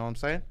reasonable, you know what I'm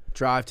saying?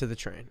 Drive to the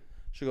train.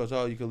 She goes,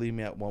 oh, you can leave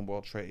me at One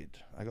World Trade.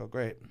 I go,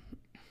 great.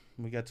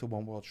 We get to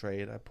One World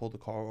Trade. I pull the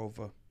car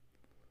over.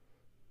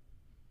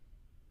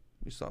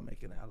 We start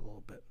making out a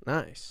little bit.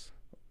 Nice.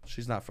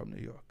 She's not from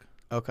New York.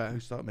 Okay. We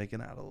start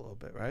making out a little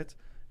bit, right?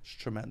 It's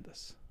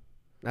tremendous.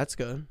 That's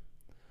good.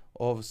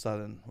 All of a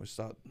sudden, we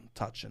start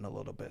touching a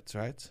little bit,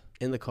 right?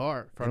 In the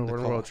car, in front of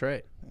One World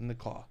Trade. In the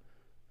car,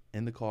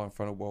 in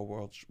front of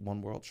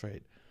One World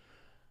Trade.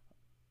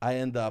 I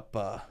end up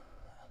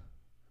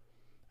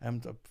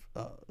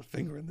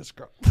fingering this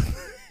girl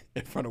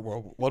in front of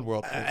One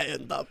World Trade. I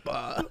end up.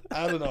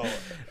 I don't know.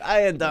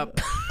 I end up.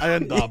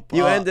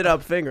 You ended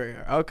up fingering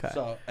her. Okay.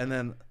 So and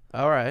then.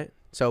 All right.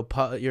 So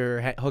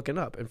you're hooking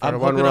up in front I'm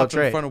of One hooking World up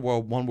Trade. in front of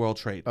One World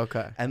Trade.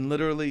 Okay. And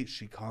literally,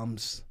 she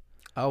comes.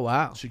 Oh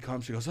wow. She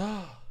comes. She goes,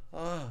 And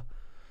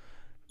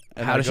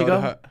how does she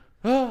go?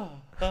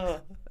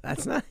 Her,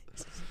 That's nice.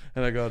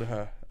 And I go to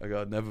her. I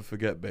go, never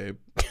forget, babe.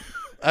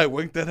 I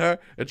winked at her,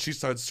 and she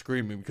starts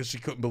screaming because she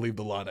couldn't believe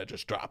the line I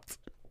just dropped.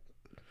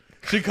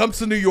 She comes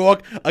to New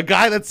York. A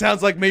guy that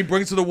sounds like me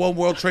brings her to One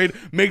World Trade,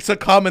 makes her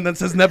come, and then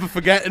says, never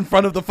forget in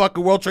front of the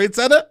fucking World Trade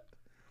Center.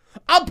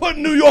 I'm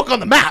putting New York on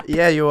the map.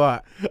 Yeah, you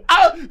are.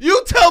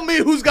 You tell me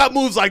who's got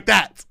moves like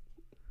that.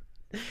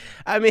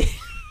 I mean,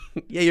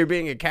 yeah, you're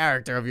being a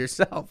character of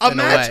yourself in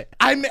a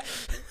way.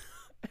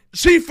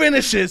 She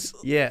finishes.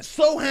 Yeah.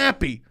 So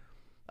happy.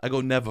 I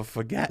go, never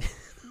forget.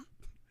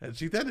 And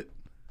she did it.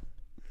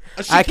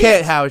 I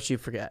can't. How would she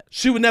forget?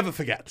 She would never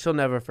forget. She'll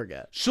never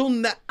forget.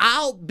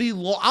 I'll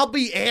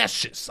be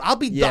ashes. I'll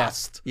be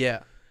dust. Yeah.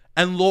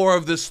 And lore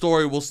of this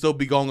story will still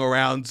be going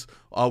around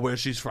where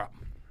she's from.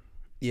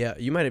 Yeah.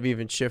 You might have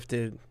even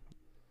shifted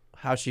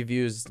how she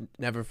views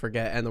Never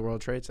Forget and the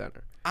World Trade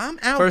Center. I'm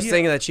out. First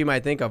thing that she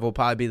might think of will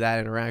probably be that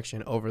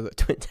interaction over the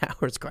Twin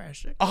Towers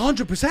crashing.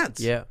 100%.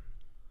 Yeah.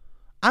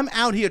 I'm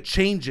out here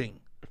changing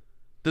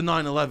the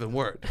 9/11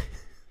 word.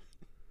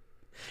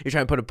 You're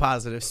trying to put a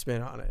positive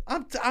spin on it.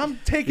 I'm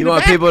taking. You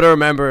want people to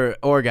remember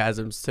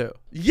orgasms too.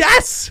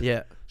 Yes.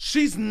 Yeah.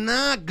 She's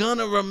not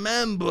gonna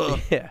remember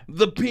Yeah.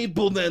 the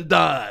people that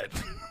died.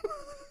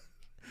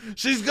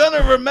 She's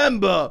gonna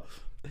remember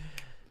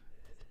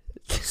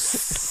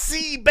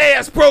sea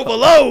bass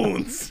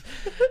provolones.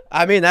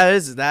 I mean, that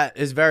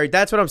is very.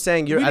 That's what I'm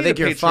saying. I think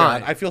you're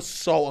fine. I feel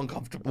so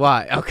uncomfortable.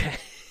 Why? Okay.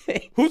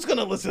 Who's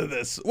gonna listen to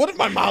this? What if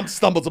my mom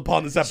stumbles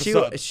upon this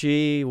episode?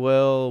 She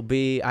will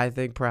be, I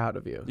think, proud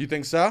of you. You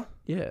think so?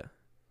 Yeah.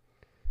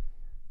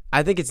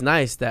 I think it's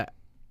nice that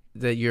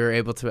you're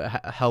able to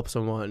help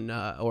someone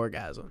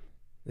orgasm.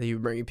 That you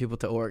bring people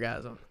to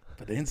orgasm.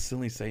 But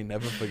instantly say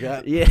never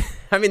forget. Yeah.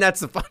 I mean, that's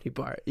the funny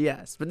part.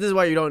 Yes. But this is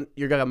why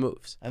you're gonna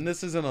moves. And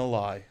this isn't a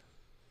lie.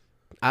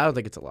 I don't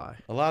think it's a lie.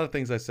 A lot of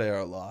things I say are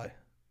a lie.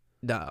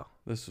 No.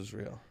 This was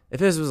real. If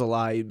this was a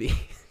lie, you'd be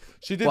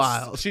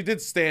wild. She did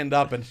stand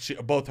up and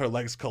both her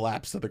legs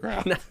collapsed to the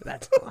ground. No,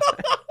 that's a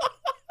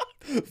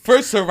lie.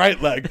 First her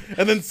right leg,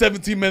 and then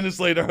 17 minutes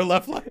later her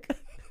left leg.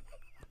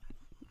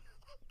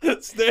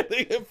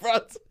 Standing in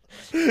front.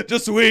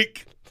 Just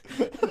weak.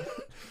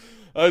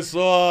 I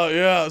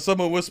saw,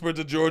 someone whispered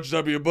to George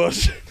W.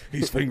 Bush,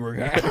 he's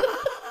fingering her.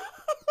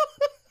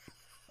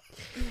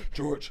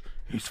 George,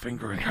 he's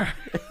fingering her.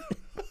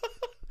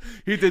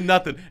 He did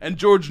nothing. And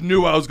George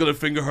knew I was going to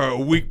finger her a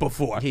week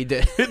before. He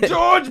did.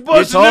 George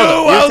Bush knew.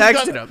 You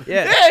texted him.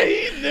 Yeah.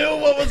 He knew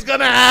what was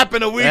going to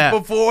happen a week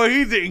before.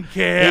 He didn't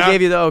care. He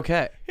gave you the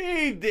okay.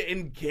 He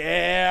didn't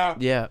care.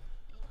 Yeah.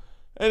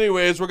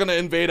 Anyways, we're going to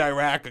invade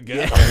Iraq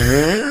again.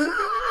 Yeah.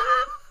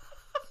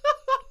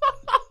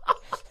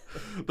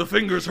 The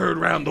fingers heard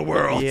round the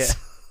world. Yeah.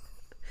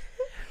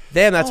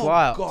 Damn, that's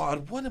wild. Oh,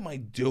 God, what am I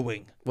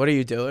doing? What are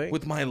you doing?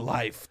 With my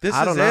life. This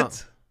I is don't know.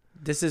 it?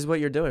 This is what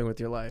you're doing with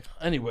your life.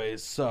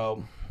 Anyways,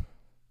 so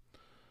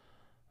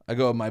I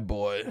go with my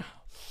boy.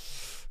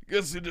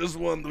 Guess you just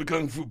won the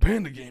Kung Fu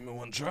Panda game in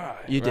one try.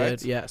 You right?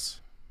 did,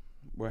 yes.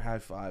 We're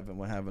high-fiving.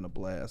 We're having a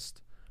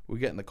blast. We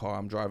get in the car.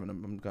 I'm driving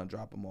him. I'm going to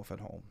drop him off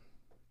at home.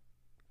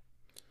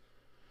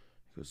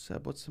 He goes,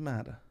 Seb, what's the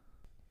matter?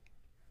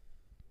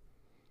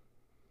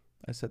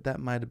 I said, that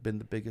might have been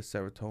the biggest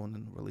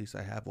serotonin release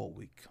I have all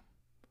week.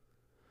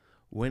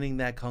 Winning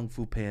that Kung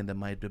Fu Panda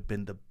might have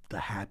been the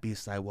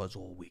happiest I was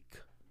all week.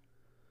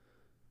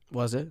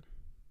 Was it?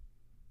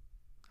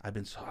 I've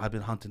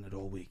been hunting it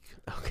all week.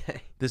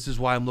 Okay. This is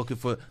why I'm looking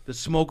for the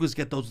smokers.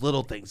 Get those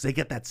little things. They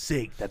get that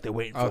cig that they're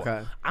waiting for.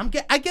 Okay.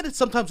 I get it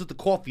sometimes with the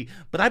coffee,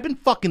 but I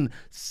haven't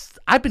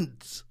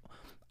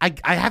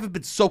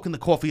been soaking the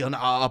coffee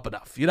up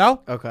enough, you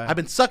know? Okay. I've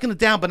been sucking it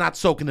down, but not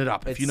soaking it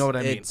up, if you know what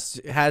I mean.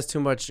 It has too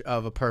much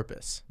of a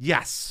purpose.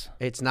 Yes.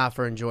 It's not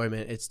for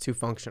enjoyment. It's too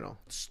functional.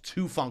 It's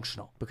too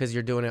functional. Because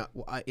you're doing it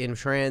in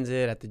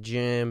transit, at the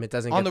gym. It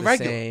doesn't On get the the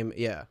regular. same.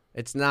 Yeah.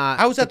 It's not.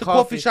 I was at the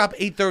coffee shop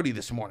 8:30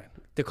 this morning.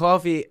 The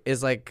coffee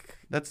is like.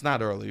 That's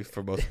not early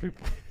for most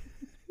people.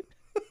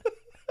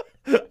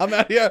 I'm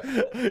out here.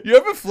 You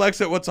ever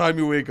flex at what time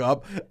you wake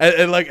up,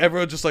 and like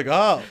everyone's just like,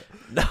 oh.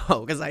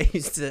 No, because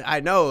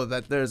I know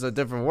that there's a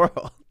different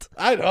world.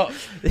 I know.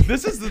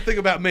 This is the thing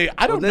about me.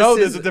 I don't know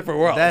there's a different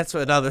world. That's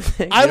another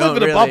thing. I live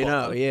in a bubble.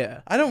 Know, yeah.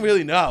 I don't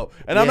really know.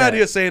 And I'm out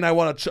here saying I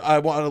want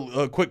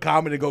to quit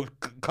comedy and go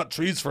cut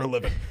trees for a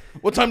living.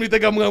 What time do you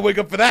think I'm going to wake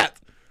up for that?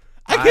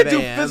 I can't do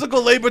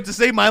physical labor to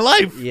save my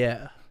life.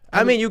 Yeah.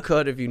 I mean, you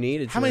could if you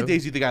needed to. How many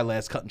days do you think I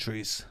last cutting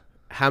trees?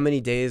 How many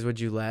days would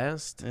you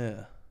last?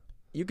 Yeah.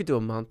 You could do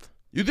a month.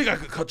 You think I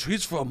could cut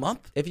trees for a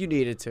month? If you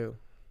needed to.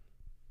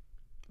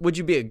 Would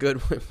you be a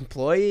good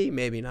employee?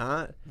 Maybe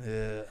not.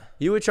 Yeah.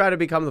 You would try to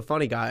become the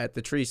funny guy at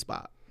the tree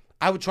spot.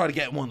 I would try to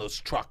get in one of those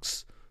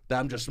trucks that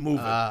I'm just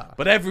moving.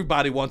 But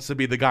everybody wants to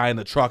be the guy in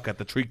the truck at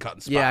the tree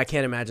cutting spot. Yeah, I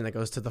can't imagine that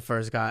goes to the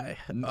first guy.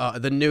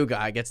 The new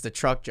guy gets the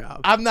truck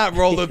job. I'm not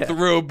rolling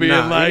through being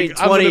you need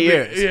 20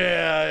 years.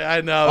 Yeah,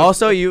 I know.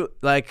 Also, you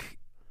like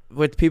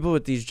with people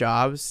with these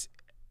jobs,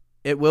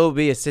 it will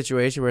be a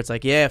situation where it's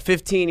like,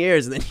 15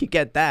 years, and then you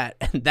get that,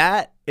 and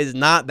that is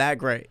not that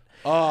great.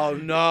 Oh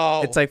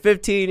no! It's like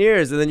 15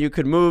 years, and then you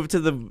could move to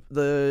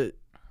the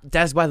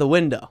desk by the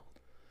window,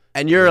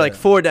 and you're like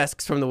 4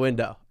 desks from the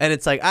window, and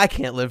it's like I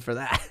can't live for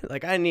that.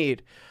 Like I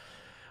need,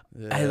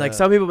 and like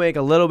some people make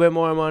a little bit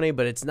more money,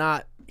 but it's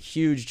not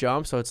huge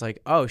jump. So it's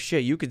like, oh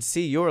shit, you could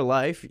see your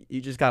life. You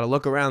just got to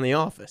look around the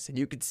office, and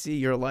you could see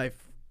your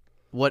life,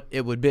 what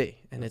it would be,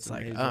 and it's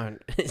like, oh,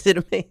 is it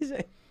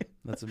amazing?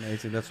 That's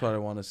amazing. That's what I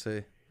want to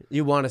see.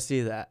 You want to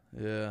see that?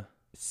 Yeah.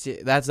 See,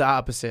 that's the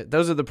opposite.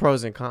 Those are the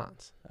pros and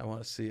cons. I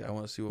want to see.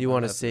 What you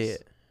want to see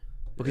it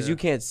because you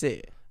can't see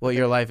it. What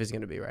your life is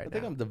going to be right now. I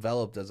think I'm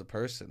developed as a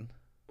person.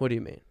 What do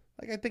you mean?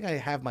 Like I think I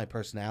have my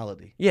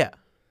personality. Yeah.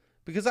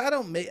 Because I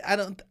don't.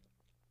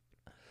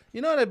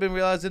 You know what I've been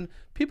realizing?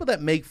 People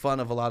that make fun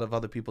of a lot of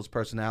other people's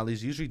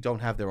personalities usually don't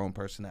have their own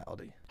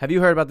personality. Have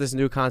you heard about this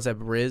new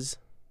concept, Rizz?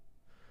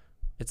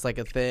 It's like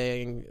a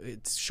thing.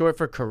 It's short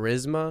for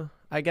charisma,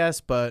 I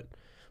guess, but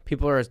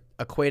people are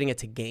equating it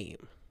to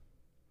game.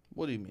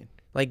 What do you mean?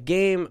 Like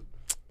game,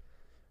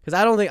 because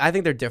I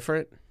think they're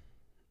different.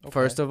 Okay.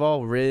 First of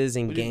all, Rizz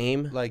and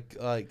game.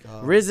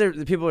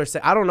 Rizz, people are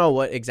saying, I don't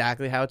know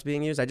exactly how it's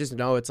being used. I just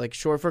know it's like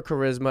short for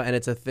charisma, and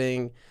it's a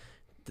thing.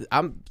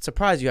 I'm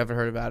surprised you haven't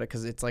heard about it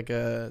because it's like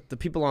the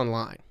people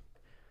online.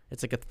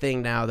 It's like a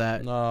thing now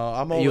that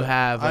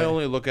I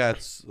only look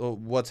at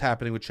what's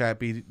happening with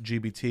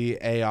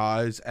ChatGPT,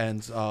 AIs,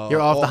 and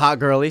you're off the hot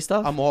girly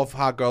stuff. I'm off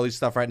hot girly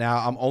stuff right now.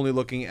 I'm only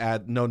looking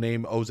at no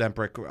name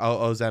Ozempic,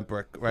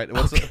 right?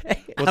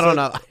 I don't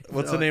know.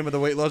 What's the name of the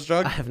weight loss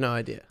drug? I have no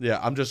idea. Yeah,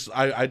 I'm just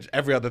I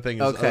every other thing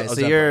is okay.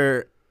 So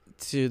you're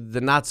to the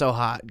not so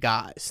hot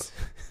guys.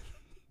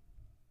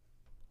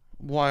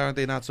 Why aren't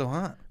they not so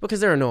hot?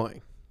 Because they're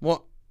annoying.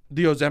 Well.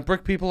 The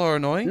Ozempic people are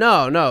annoying?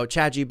 No.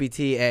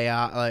 ChatGPT,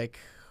 AI, like...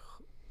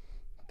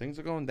 Things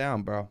are going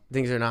down, bro.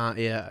 Things are not,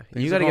 yeah.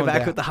 You got to get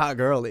back with the hot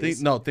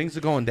girlies. Things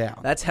are going down.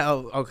 That's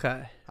how,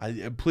 okay.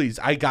 Please,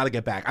 I got to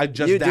get back.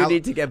 You do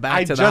need to get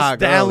back to the hot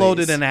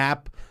girlies.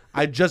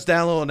 I just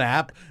downloaded an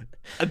app.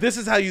 This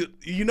is how you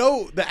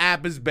know the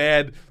app is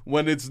bad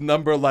when it's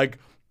number like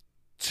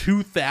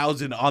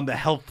 2,000 on the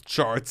health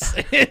charts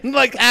in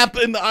like app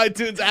in the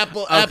iTunes App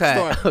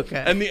Store.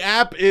 Okay. And the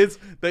app is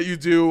that you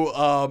do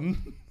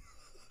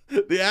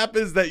the app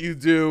is that you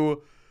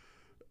do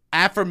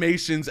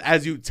affirmations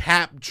as you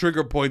tap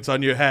trigger points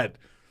on your head.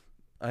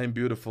 I am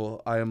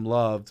beautiful. I am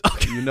loved.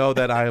 Okay. You know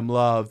that I am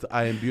loved.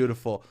 I am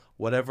beautiful.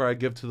 Whatever I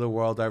give to the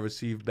world, I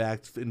receive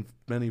back in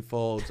many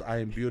folds. I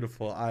am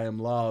beautiful. I am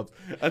loved.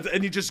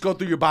 And you just go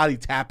through your body,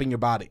 tapping your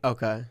body.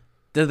 Okay.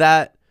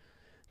 Do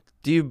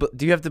you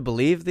have to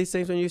believe these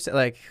things when you say,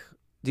 like,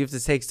 do you have to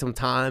take some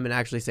time and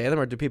actually say them,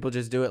 or do people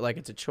just do it like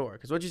it's a chore?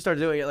 Because once you start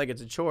doing it like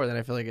it's a chore, then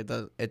I feel like it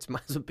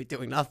might as well be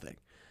doing nothing.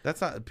 That's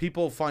not.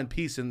 People find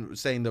peace in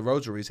saying the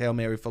rosaries, Hail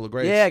Mary, full of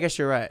grace. Yeah, I guess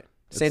you're right.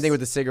 Same thing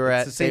with the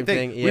cigarette. It's the same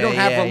thing. Yeah, we don't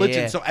have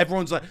religion, so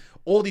everyone's like,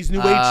 all these new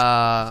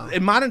age.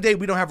 In modern day,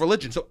 we don't have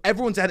religion, so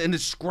everyone's in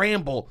this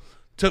scramble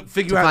to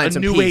figure out a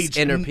new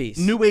inner peace.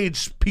 New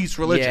age peace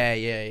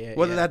religion. Yeah.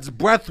 Whether that's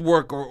breath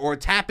work or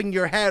tapping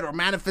your head or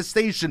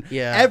manifestation.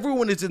 Yeah.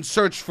 Everyone is in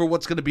search for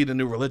what's going to be the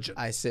new religion.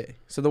 I see.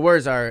 So the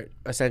words are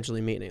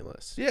essentially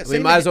meaningless. Yeah, we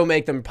might as well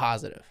make them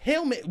positive.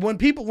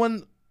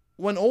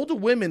 When older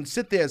women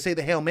sit there and say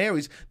the Hail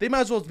Marys, they might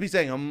as well be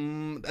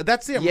saying,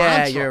 that's their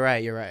mantra. Yeah,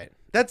 you're right.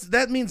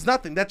 That means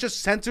nothing. That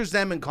just centers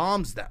them and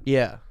calms them.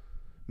 Yeah.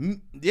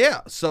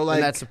 Yeah, so like...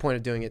 And that's the point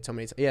of doing it so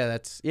many times.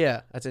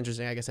 Yeah, that's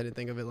interesting. I guess I didn't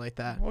think of it like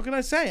that. What can I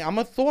say? I'm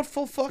a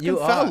thoughtful fucking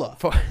fella.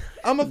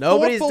 I'm a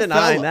Nobody's thoughtful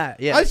denying fella. that,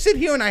 yeah. I sit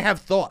here and I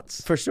have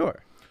thoughts. For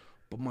sure.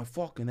 But my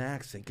fucking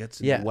accent gets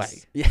in the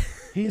way. Yeah.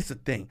 Here's the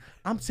thing.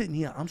 I'm sitting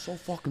here. I'm so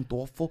fucking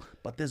thoughtful,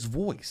 but this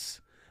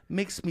voice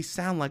makes me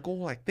sound like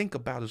all I think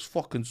about is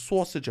fucking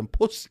sausage and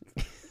pussy.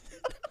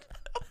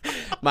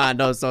 Mine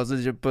no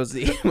sausage and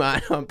pussy.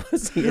 Mine on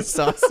pussy and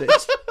sausage.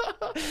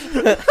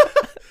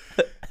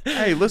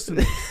 Hey,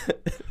 listen.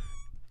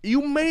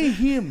 You may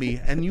hear me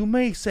and you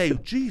may say,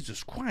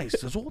 Jesus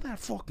Christ, does all that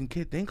fucking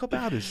kid think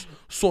about is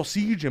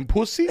sausage and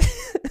pussy?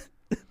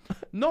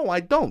 No, I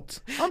don't.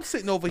 I'm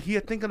sitting over here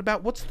thinking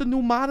about what's the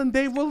new modern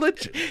day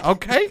religion,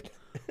 okay?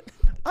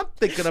 I'm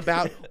thinking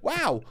about,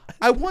 wow,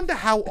 I wonder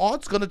how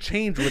art's going to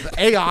change with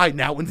AI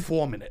now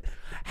informing it.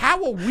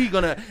 How are we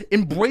going to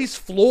embrace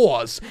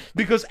flaws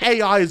because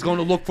AI is going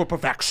to look for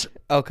perfection?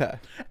 Okay.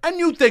 And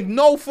you think,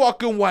 no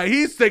fucking way,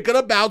 he's thinking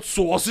about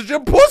sausage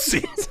and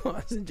pussy.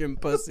 Sausage and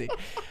pussy.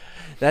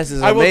 That's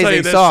his I will amazing tell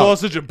you that song.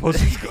 sausage and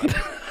pussy's good.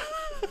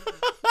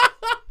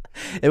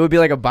 It would be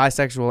like a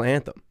bisexual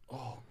anthem.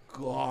 Oh,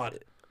 God.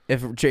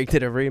 If Jake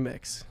did a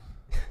remix.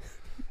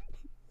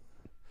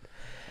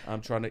 I'm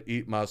trying to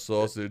eat my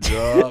sausage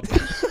up.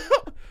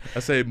 I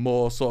say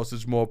more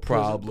sausage, more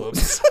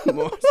problems.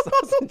 More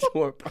sausage,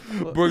 more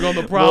problems. Bring on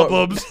the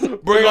problems.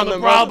 Bring on the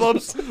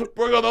problems.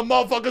 Bring on the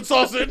motherfucking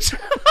sausage.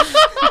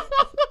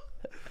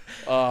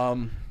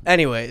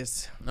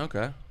 Anyways,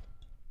 Okay.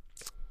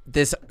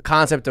 this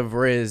concept of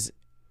Rizz,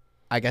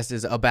 I guess,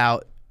 is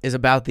about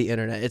the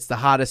internet. It's the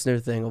hottest new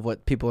thing of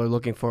what people are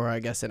looking for, I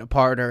guess, in a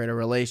partner, in a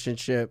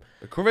relationship.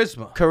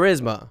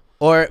 Charisma.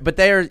 But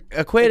they are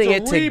equating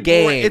it to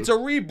game. It's a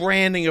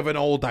rebranding of an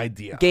old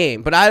idea.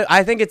 Game. But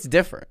I think it's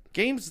different.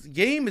 Game is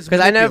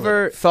because I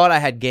never thought I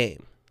had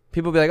game.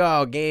 People be like,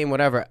 oh, game,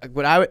 whatever.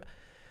 But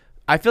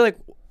I feel like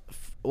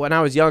when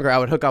I was younger, I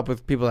would hook up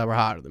with people that were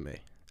hotter than me.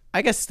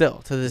 I guess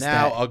still to this day.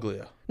 Now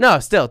uglier. No,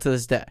 still to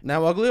this day.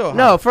 Now uglier. Or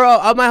no, for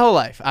my whole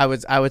life, I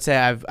would say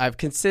I've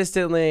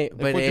consistently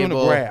been if we're able.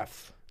 doing a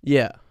graph.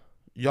 Yeah.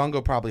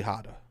 Younger, probably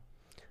hotter.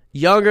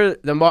 Younger,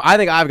 the more I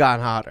think I've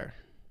gotten hotter.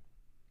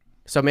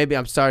 So maybe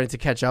I'm starting to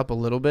catch up a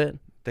little bit,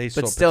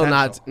 but still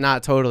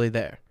not totally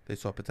there. They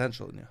saw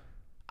potential in you.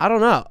 I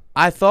don't know.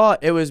 I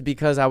thought it was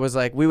because I was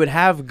like, we would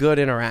have good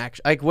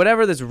interaction. Like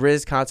whatever this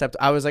Rizz concept,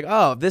 I was like,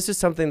 oh, this is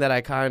something that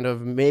I kind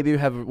of maybe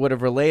would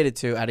have related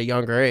to at a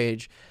younger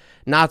age.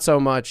 Not so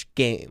much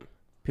game.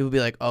 People be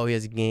like, oh, he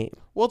has a game.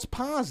 Well, it's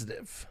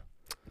positive.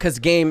 Because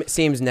game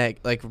seems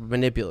like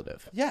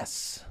manipulative.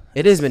 Yes.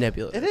 It is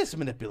manipulative. It is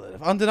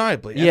manipulative,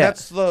 undeniably. And yeah.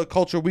 that's the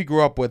culture we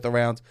grew up with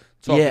around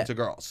talking to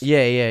girls. Yeah.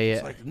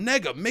 It's like,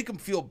 nigga, make them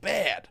feel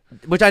bad.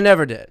 Which I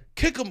never did.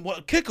 Kick them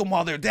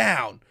while they're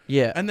down.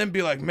 Yeah. And then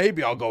be like,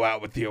 maybe I'll go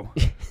out with you.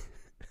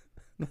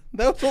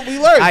 That's what we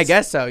learned. I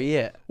guess so,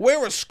 yeah.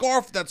 Wear a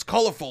scarf that's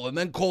colorful and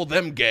then call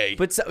them gay.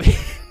 But so...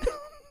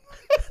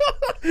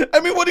 I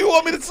mean, what do you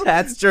want me to say?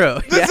 That's true.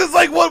 This is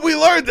like what we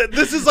learned.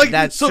 This is like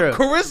that's true.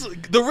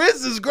 The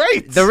Rizz is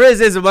great. The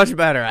Rizz is much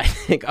better, I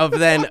think,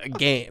 than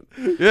game.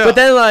 Yeah. But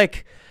then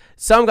like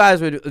some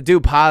guys would do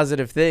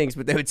positive things,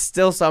 but they would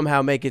still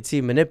somehow make it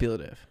seem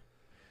manipulative.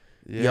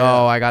 Yeah.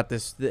 Yo, I got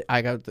this.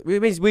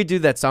 We do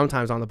that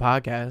sometimes on the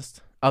podcast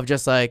of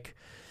just like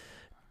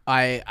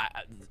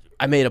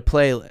I made a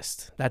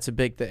playlist. That's a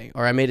big thing.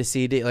 Or I made a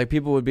CD. Like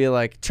people would be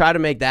like, try to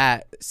make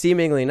that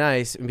seemingly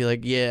nice and be like,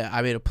 yeah,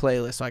 I made a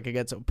playlist so I could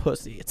get some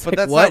pussy. It's but like,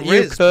 that's what? Not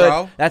Rizz,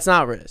 bro. That's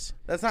not Rizz.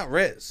 That's not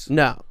Rizz.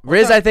 No.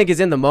 Rizz, I think, is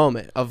in the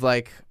moment of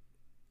like,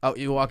 oh,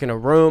 you walk in a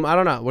room. I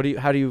don't know.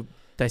 How do you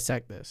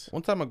dissect this?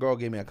 One time a girl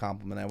gave me a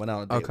compliment. I went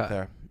on a date with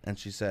her and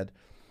she said,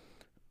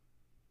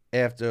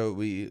 after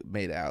we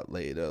made out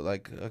later,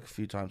 like a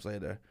few times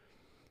later,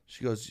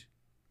 she goes,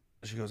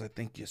 I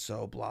think you're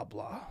so blah,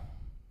 blah.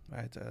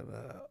 Right?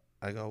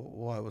 I go,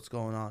 why? What's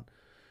going on?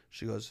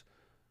 She goes,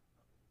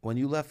 when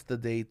you left the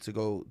date to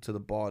go to the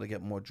bar to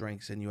get more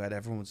drinks and you had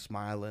everyone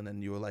smiling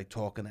and you were like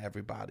talking to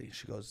everybody,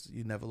 she goes,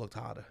 you never looked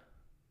hotter.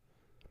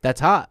 That's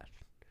hot.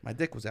 My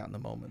dick was out in the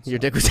moment. So. Your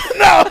dick was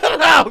No,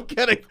 I'm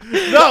kidding.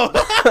 No.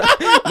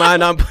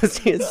 Mine on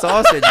pussy and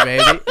sausage,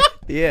 baby.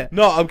 Yeah.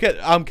 No,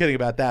 I'm kidding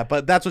about that,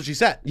 but that's what she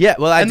said. Yeah,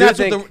 well, I and do that's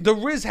think... what the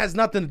Rizz has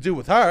nothing to do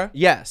with her.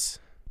 Yes.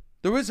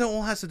 The Rizz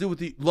all has to do with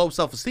the low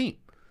self-esteem.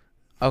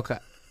 Okay.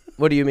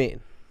 What do you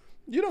mean?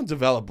 You don't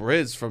develop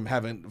Rizz from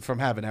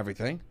having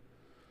everything.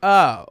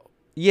 Oh,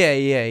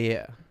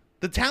 yeah.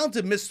 The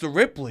talented Mr.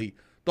 Ripley,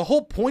 the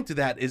whole point of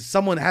that is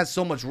someone has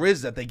so much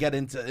Rizz that they get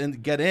in.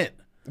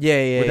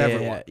 Yeah. With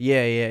everyone.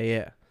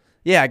 Yeah.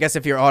 Yeah, I guess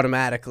if you're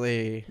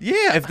automatically...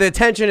 Yeah. If the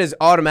attention is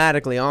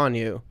automatically on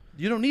you...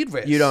 You don't need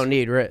Rizz. You don't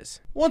need Rizz.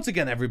 Once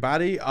again,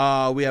 everybody,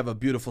 we have a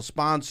beautiful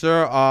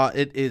sponsor.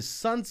 It is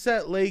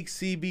Sunset Lake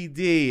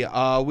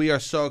CBD. We are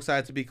so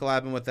excited to be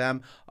collabing with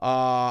them.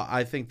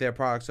 I think their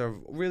products are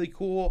really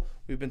cool.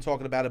 We've been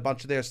talking about a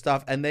bunch of their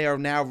stuff, and they are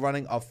now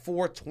running a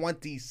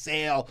 420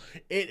 sale.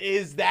 It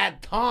is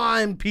that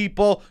time,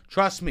 people.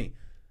 Trust me.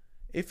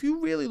 If you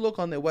really look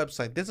on their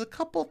website, there's a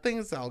couple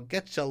things that'll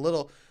get you a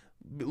little...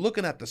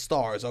 looking at the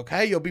stars,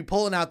 okay? You'll be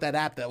pulling out that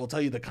app that will tell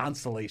you the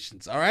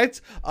constellations, all right?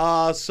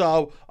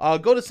 So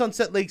go to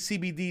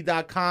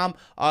sunsetlakecbd.com.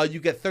 You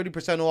get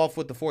 30% off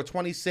with the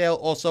 420 sale.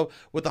 Also,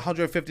 with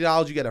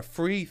 $150, you get a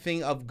free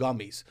thing of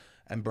gummies.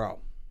 And, bro,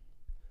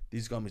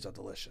 these gummies are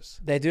delicious.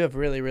 They do have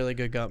really, really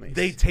good gummies.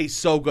 They taste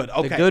so good.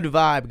 Okay. The Good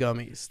Vibe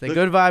gummies. The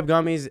Good Vibe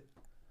gummies,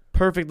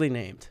 perfectly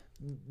named.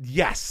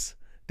 Yes.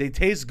 They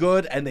taste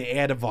good, and they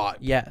add a vibe.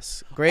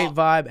 Yes. Great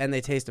vibe, and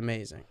they taste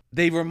amazing.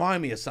 They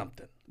remind me of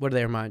something. What do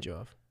they remind you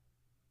of?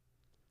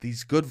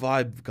 These Good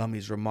Vibe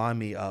gummies remind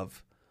me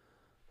of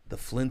the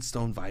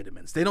Flintstone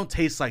vitamins. They don't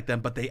taste like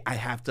them, but I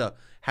have to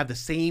have the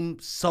same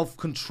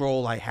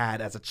self-control I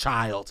had as a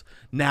child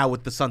now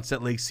with the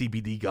Sunset Lake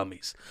CBD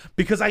gummies.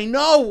 Because I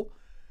know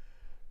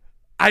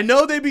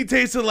they be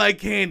tasting like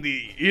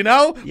candy, you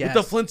know? Yes.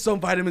 With the Flintstone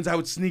vitamins, I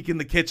would sneak in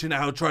the kitchen.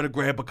 I would try to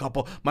grab a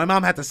couple. My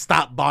mom had to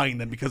stop buying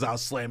them because I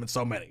was slamming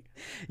so many.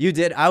 You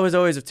did. I was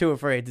always too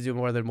afraid to do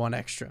more than one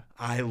extra.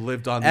 I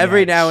lived on the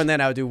Every edge. now and then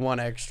I would do one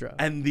extra.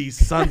 And these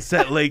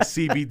Sunset Lake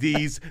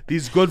CBDs,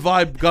 these good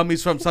vibe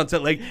gummies from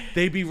Sunset Lake,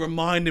 they be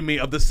reminding me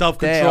of the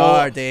self-control. They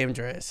are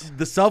dangerous.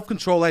 The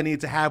self-control I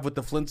need to have with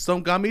the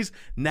Flintstone gummies,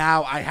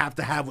 now I have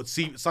to have with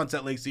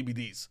Sunset Lake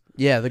CBDs.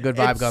 Yeah, the good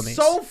vibe It's gummies.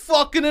 so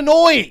fucking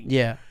annoying.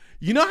 Yeah.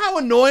 You know how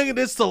annoying it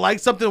is to like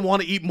something and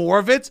want to eat more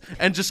of it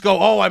and just go,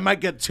 oh, I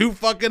might get too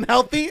fucking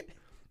healthy?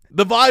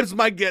 The vibes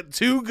might get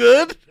too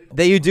good?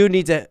 That you do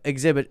need to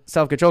exhibit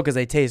self-control because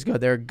they taste good.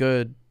 They're a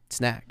good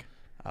snack.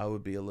 I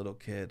would be a little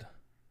kid.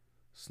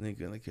 Sneak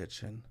in the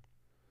kitchen.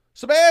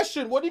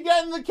 Sebastian, what do you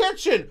got in the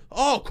kitchen?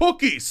 Oh,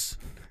 cookies.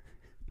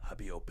 I'll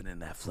be opening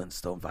that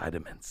Flintstone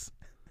vitamins.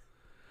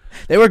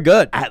 They were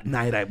good. At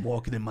night, I'm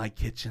walking in my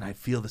kitchen. I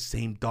feel the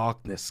same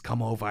darkness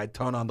come over. I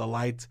turn on the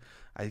light.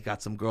 I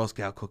got some Girl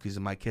Scout cookies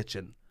in my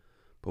kitchen.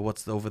 But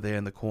what's over there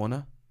in the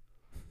corner?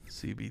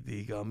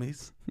 CBD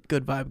gummies.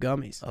 Good vibe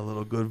gummies. A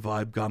little good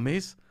vibe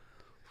gummies.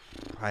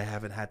 I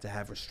haven't had to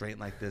have restraint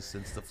like this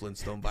since the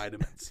Flintstone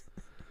vitamins.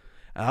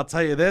 And I'll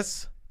tell you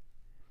this.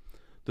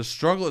 The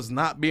struggle is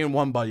not being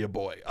won by your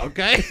boy,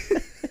 okay?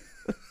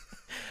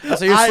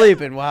 So you're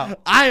sleeping. Wow.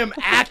 I am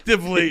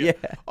actively. Yeah.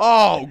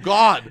 Oh,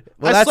 God.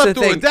 Well, I that's slept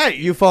the through thing. a day.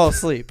 You fall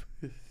asleep.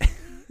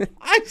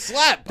 I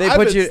slept. They I've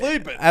put been you.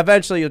 sleeping.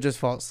 Eventually, you'll just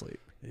fall asleep.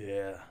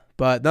 Yeah.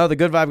 But no, the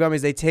good vibe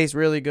gummies, they taste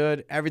really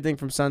good. Everything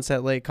from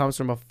Sunset Lake comes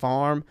from a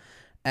farm,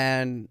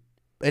 and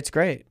it's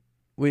great.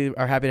 We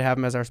are happy to have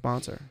them as our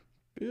sponsor.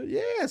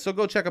 Yeah, so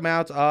go check them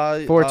out.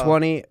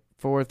 420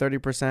 for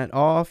 30%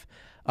 off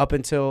up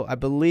until, I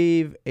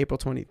believe, April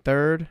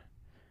 23rd.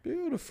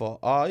 Beautiful.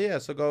 Yeah,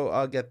 so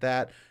go get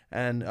that,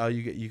 and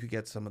you could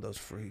get some of those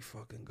free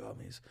fucking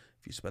gummies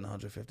if you spend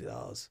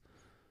 $150.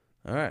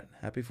 All right,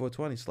 happy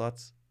 420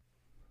 sluts.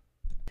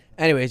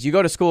 Anyways, you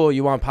go to school,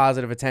 you want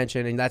positive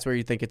attention, and that's where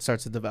you think it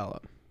starts to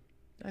develop.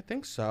 I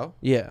think so.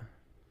 Yeah.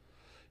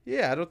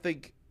 Yeah, I don't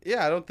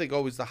think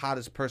always the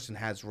hottest person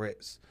has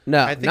Rizz.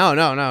 No, I think, no,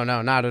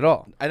 not at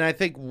all. And I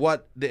think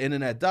what the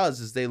internet does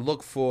is they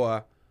look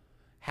for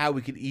how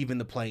we could even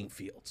the playing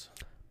field.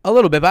 A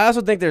little bit, but I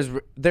also think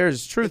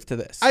there's truth to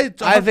this. I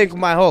think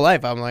my whole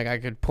life I'm like I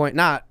could point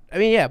my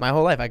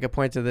whole life I could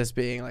point to this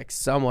being like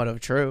somewhat of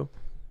true.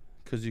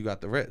 Because you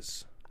got the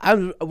Rizz.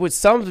 I'm with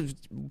some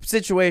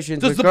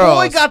situations. Does with the girls,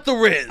 boy got the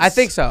Rizz? I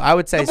think so. I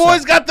would say the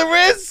boy's got the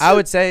Rizz. I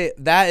would say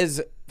that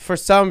is for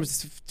some,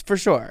 for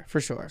sure.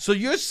 So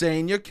you're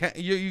saying you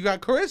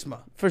got charisma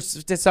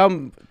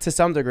to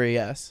some degree,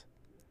 yes.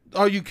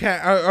 Are you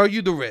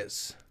the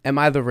Rizz? Am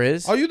I the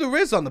Rizz? Are you the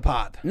Rizz on the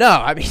pod? No,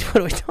 I mean,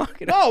 what are we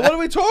talking about? No, what are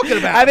we talking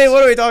about? I mean,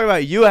 what are we talking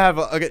about? You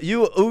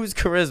ooze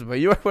charisma.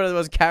 You are one of the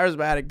most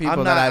charismatic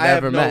people that I've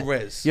ever met. I have no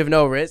Rizz. You have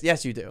no Rizz?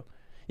 Yes, you do.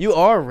 You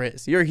are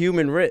Rizz. You're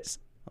human Rizz.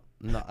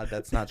 No,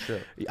 that's not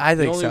true. I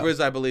think the so. only Rizz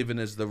I believe in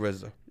is the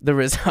RZA. The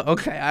RZA.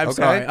 Okay, I'm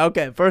sorry.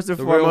 Okay, first and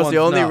foremost, the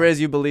only Rizz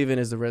you believe in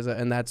is the RZA,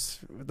 and that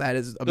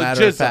is a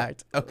matter of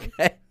fact.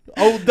 Okay.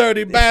 Old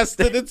dirty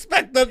bastard,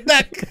 Inspector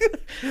Deck.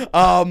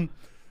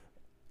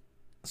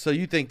 So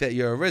you think that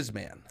you're a Rizz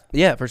man?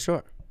 Yeah, for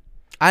sure.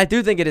 I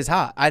do think it is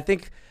hot. I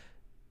think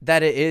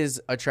that it is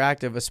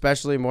attractive,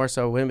 especially more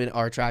so women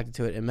are attracted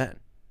to it in men.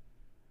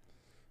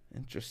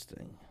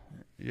 Interesting.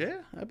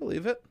 Yeah, I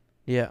believe it.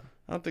 Yeah.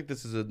 I don't think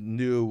this is a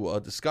new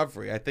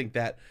discovery. I think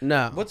that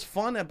what's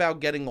fun about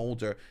getting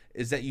older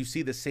is that you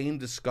see the same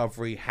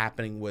discovery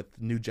happening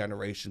with new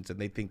generations, and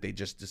they think they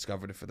just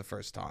discovered it for the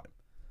first time.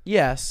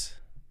 Yes.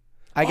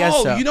 I guess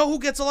so. Oh, you know who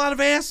gets a lot of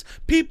ass?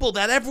 People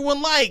that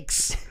everyone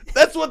likes.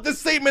 That's what this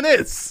statement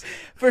is.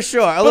 For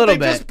sure, a little bit.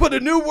 But they just put a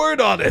new word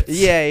on it.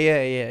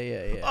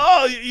 Yeah.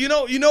 Oh, you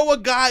know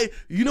what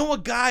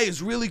guy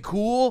is really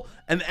cool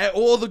and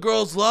all the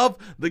girls love?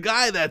 The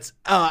guy that's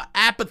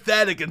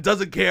apathetic and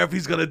doesn't care if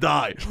he's going to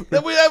die.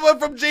 Then we went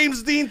from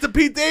James Dean to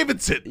Pete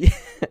Davidson. Yeah.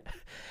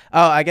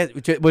 Oh, I guess,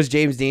 was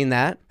James Dean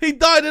that? He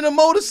died in a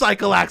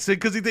motorcycle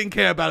accident because he didn't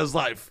care about his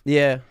life.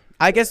 Yeah.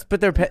 I guess,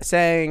 but they're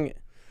saying...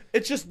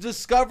 It's just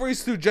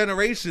discoveries through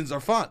generations are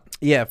fun.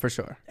 Yeah, for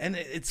sure. And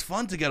it's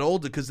fun to get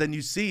older because then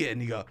you see it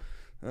and you go,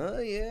 oh,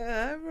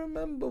 yeah, I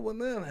remember when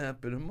that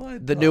happened in my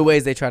time. The new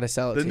ways they try to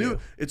sell it to you.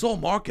 It's all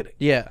marketing.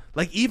 Yeah.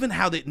 Like even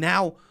how they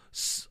now,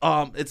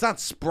 it's not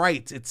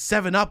Sprite, it's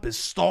 7-Up is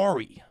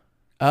Starry.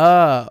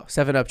 Oh,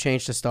 7-Up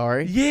changed to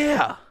Starry?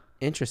 Yeah.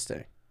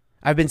 Interesting.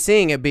 I've been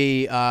seeing it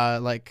be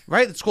like...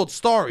 Right? It's called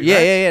Starry, Yeah,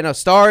 right? yeah. No,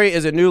 Starry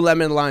is a new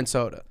lemon lime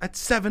soda.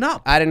 That's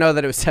 7-Up. I didn't know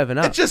that it was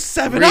 7-Up. It's just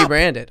 7-Up.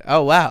 Rebranded.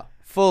 Oh, wow.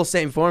 Full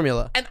same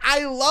formula. And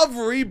I love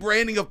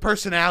rebranding of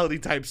personality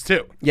types,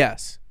 too.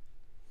 Yes.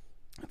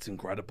 That's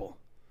incredible.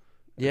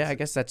 Yeah, I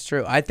guess that's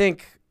true. I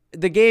think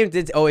the game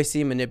did always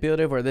seem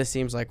manipulative, where this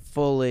seems like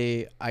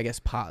fully, I guess,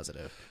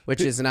 positive,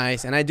 which is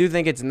nice. And I do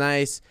think it's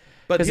nice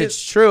because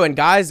it's true, and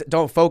guys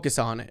don't focus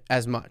on it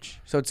as much.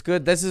 So it's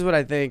good. This is what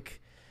I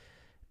think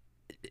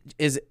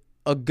is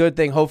a good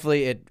thing.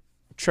 Hopefully it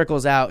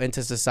trickles out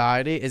into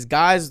society, is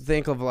guys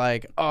think of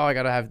like, oh, I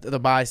got to have the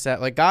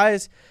bicep. Like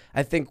guys,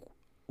 I think,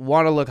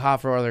 want to look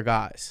hot for other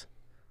guys.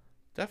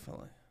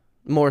 Definitely.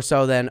 More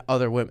so than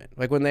other women.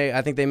 Like when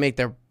I think they make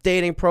their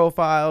dating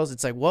profiles,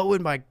 it's like, what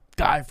would my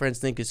guy friends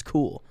think is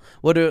cool?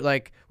 Whereas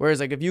like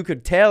if you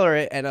could tailor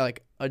it and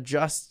like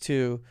adjust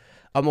to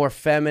a more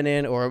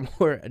feminine or a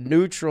more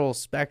neutral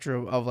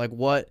spectrum of like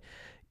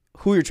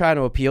who you're trying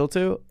to appeal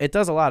to, it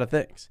does a lot of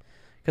things.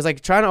 Because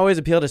like trying to always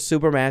appeal to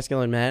super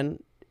masculine men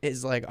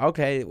is like,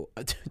 okay,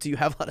 do you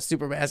have a lot of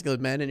super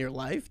masculine men in your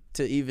life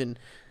to even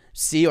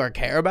see or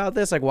care about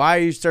this? Like, why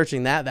are you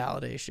searching that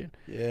validation?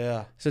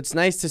 Yeah. So it's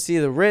nice to see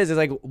the Rizz.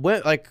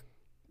 It's like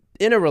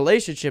in a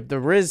relationship, the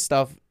Rizz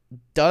stuff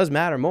does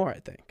matter more, I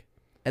think.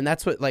 And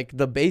that's what, like,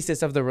 the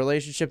basis of the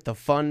relationship, the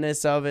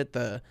funness of it,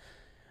 the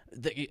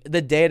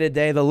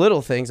day-to-day, the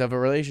little things of a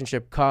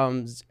relationship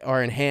comes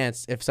or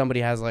enhanced if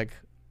somebody has, like,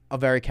 a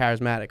very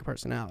charismatic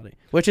personality,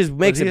 which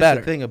makes it better.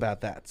 Here's the thing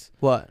about that.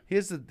 What?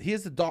 Here's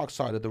the dark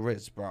side of the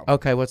Rizz, bro.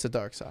 Okay, what's the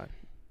dark side?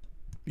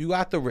 You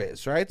got the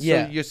Rizz, right?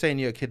 Yeah. So you're saying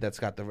you're a kid that's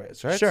got the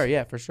Rizz, right? Sure,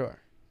 yeah, for sure.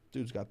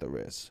 Dude's got the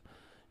Rizz.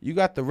 You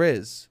got the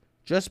Rizz.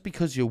 Just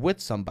because you're with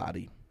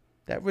somebody,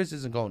 that Rizz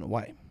isn't going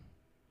away.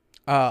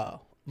 Oh,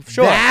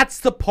 sure. That's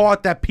the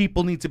part that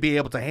people need to be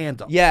able to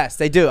handle. Yes,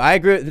 they do. I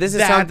agree. This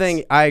is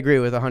something I agree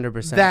with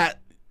 100%. That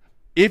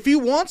if you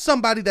want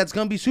somebody that's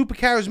going to be super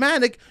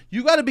charismatic,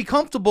 you got to be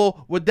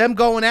comfortable with them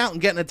going out and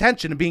getting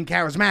attention and being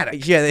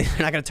charismatic. Yeah, they're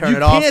not going to turn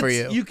it off for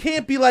you. You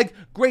can't be like,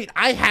 great,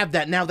 I have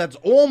that now. That's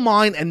all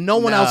mine and no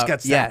one else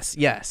gets that.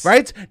 Yes.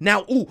 Right?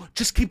 Now,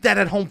 just keep that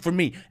at home for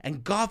me.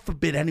 And God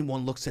forbid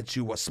anyone looks at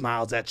you or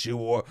smiles at you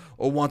or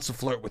wants to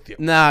flirt with you.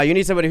 No, you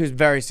need somebody who's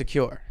very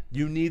secure.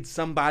 You need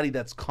somebody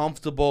that's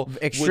comfortable,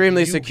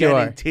 extremely with you secure,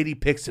 getting titty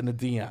pics in the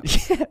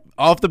DM.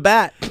 Off the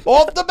bat.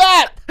 Off the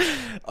bat.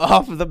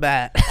 Off the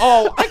bat.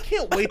 Oh, I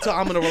can't wait till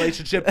I'm in a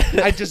relationship.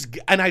 I just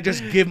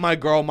give my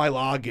girl my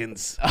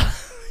logins.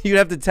 You'd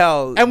have to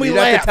tell, and you'd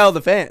have to tell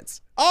the fans.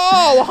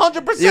 Oh,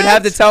 100%. You'd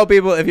have to tell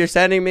people, if you're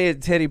sending me a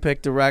titty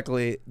pic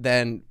directly,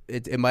 then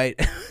it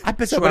might. I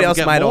bet somebody else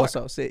might more.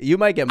 Also see. You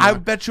might get more. I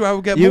bet you I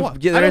would get more. I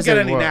don't get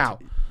any now.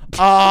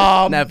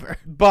 Never.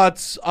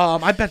 But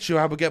I bet you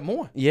I would get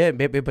more. Yeah,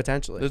 maybe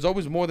potentially. There's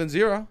always more than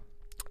zero.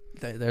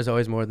 There's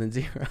always more than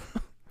zero.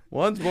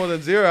 One's more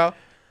than zero.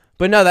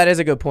 But no, that is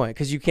a good point,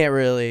 because you can't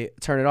really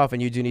turn it off,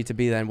 and you do need to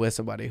be then with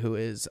somebody who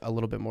is a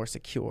little bit more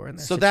secure in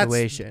their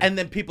situation. And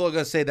then people are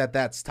going to say that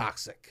that's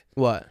toxic.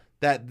 What?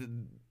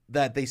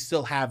 That they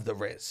still have the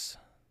Rizz.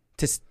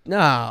 No,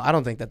 I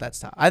don't think that's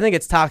toxic. I think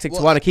it's toxic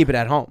to want to keep it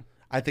at home.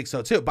 I think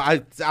so too,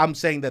 but I'm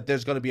saying that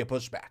there's going to be a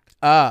pushback.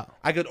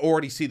 I could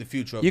already see the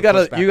future. Of you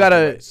gotta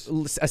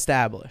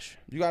establish.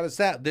 You gotta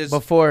establish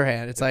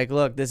beforehand. It's like,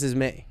 look, this is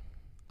me.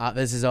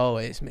 This is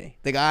always me.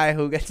 The guy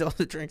who gets all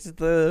the drinks at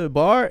the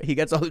bar, he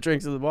gets all the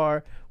drinks at the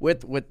bar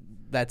with.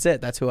 That's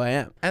it. That's who I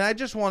am. And I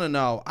just want to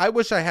know. I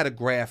wish I had a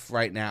graph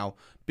right now,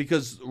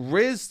 because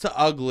Rizz to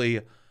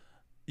ugly,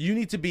 you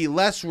need to be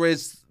less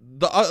Rizz.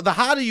 The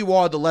hotter you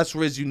are, the less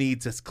Rizz you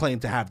need to claim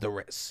to have the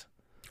Rizz.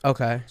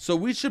 Okay. So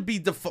we should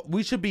be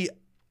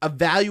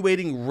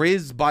evaluating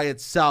Rizz by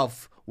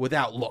itself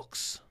without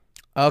looks.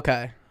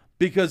 Okay.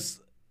 Because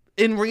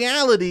in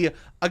reality,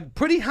 a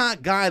pretty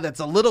hot guy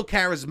that's a little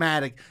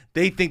charismatic,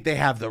 they think they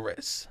have the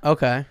Rizz.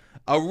 Okay.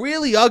 A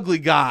really ugly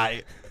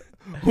guy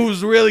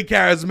who's really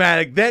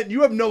charismatic, then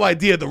you have no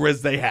idea the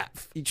Rizz they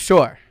have.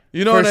 Sure.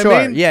 You know what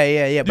I mean?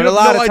 Yeah. But you a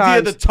lot have of no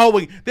times, idea the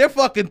towing. They're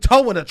fucking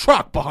towing a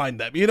truck behind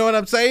them. You know what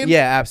I'm saying?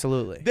 Yeah,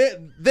 absolutely.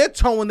 They're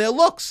towing their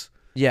looks.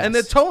 Yes. And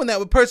they're towing that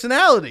with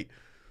personality.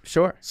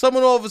 Sure.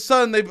 Someone all of a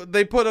sudden,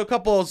 they put a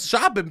couple of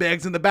shopping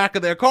bags in the back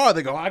of their car.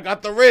 They go, I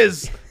got the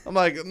Rizz. I'm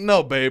like,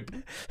 no, babe.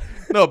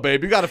 No,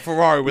 babe. You got a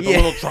Ferrari with a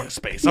little trunk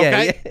space,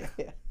 okay?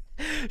 Yeah.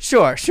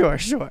 Sure.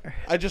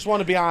 I just want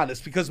to be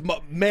honest, because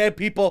mad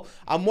people,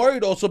 I'm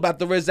worried also about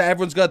the Rizz that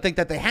everyone's going to think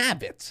that they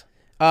have it.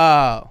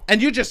 Oh.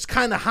 And you're just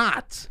kind of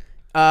hot.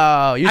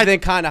 Oh, you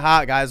think kind of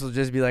hot guys will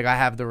just be like, I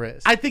have the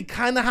Rizz? I think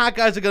kind of hot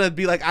guys are gonna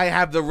be like, I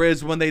have the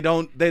Rizz, when they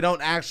don't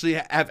actually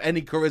have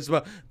any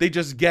charisma. They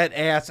just get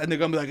ass, and they're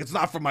gonna be like, it's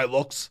not for my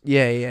looks.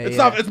 Yeah.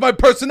 It's my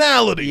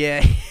personality.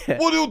 Yeah.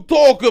 What do you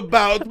talk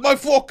about? It's my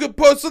fucking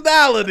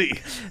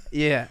personality.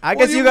 Yeah. I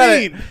guess you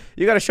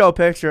gotta show a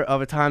picture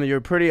of a time that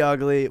you're pretty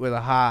ugly with a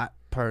hot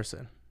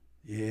person.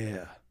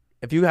 Yeah.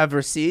 If you have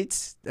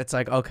receipts, it's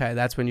like, okay,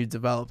 that's when you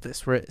develop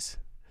this Rizz,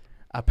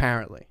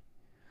 apparently.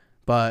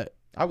 But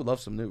I would love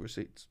some new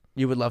receipts.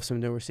 You would love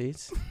some new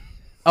receipts?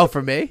 Oh, for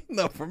me?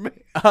 No, for me.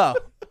 Oh.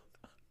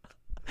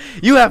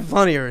 You have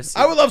plenty of receipts.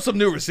 I would love some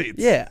new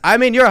receipts. Yeah. I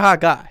mean, you're a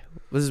hot guy.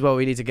 This is what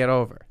we need to get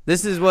over.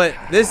 This is what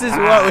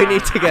we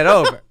need to get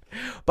over.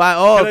 By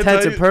all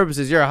intents and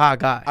purposes, you're a hot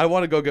guy. I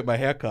want to go get my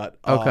hair cut.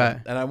 Okay.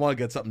 And I want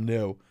to get something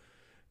new.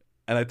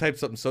 And I typed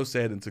something so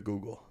sad into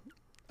Google.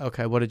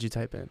 Okay, what did you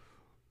type in?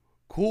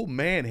 Cool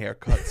man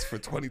haircuts for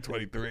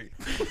 2023.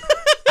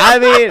 I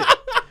mean,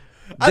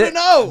 I don't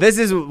know. This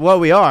is what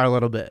we are a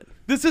little bit.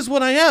 This is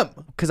what I am.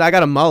 Because I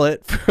got a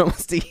mullet for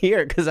almost a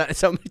year because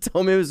somebody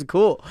told me it was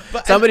cool.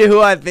 But somebody who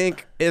I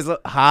think is a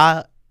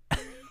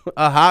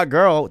hot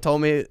girl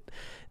told me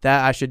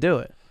that I should do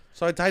it.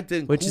 So I typed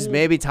in Which is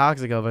maybe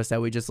toxic of us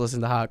that we just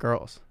listen to hot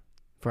girls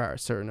for our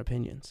certain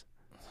opinions.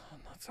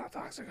 That's not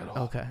toxic at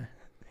all. Okay.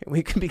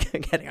 We could be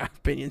getting our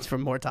opinions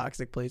from more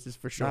toxic places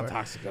for sure. Not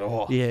toxic at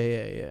all.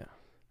 Yeah.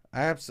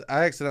 I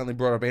accidentally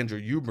brought up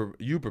Andrew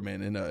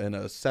Huberman in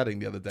a setting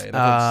the other day, and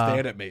everyone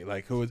stared at me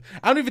like, "Who is?"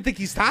 I don't even think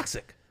he's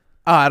toxic.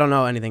 Oh, I don't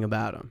know anything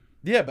about him.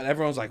 Yeah, but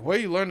everyone's like, "Where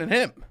are you learning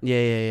him?" Yeah.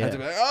 I had to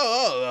be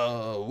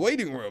like,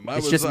 waiting room.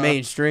 It's just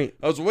mainstream.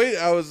 I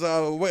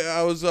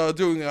was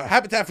doing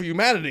Habitat for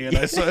Humanity, and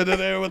I saw that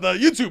there with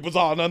YouTube was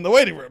on the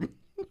waiting room.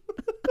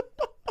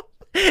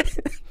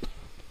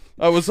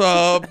 I was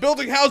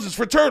building houses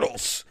for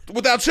turtles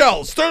without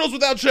shells. Turtles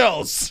without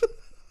shells.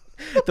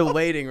 The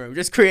waiting room.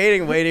 Just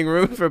creating waiting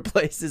room for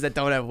places that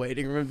don't have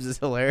waiting rooms is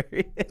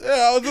hilarious. Yeah,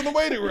 I was in the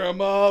waiting room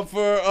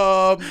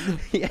for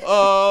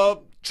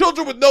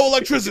children with no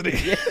electricity.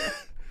 Yeah.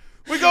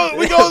 We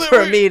go there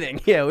for a meeting.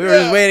 Yeah, we were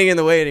just waiting in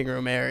the waiting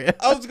room area.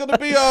 I was gonna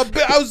be I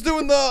was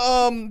doing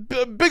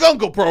the Big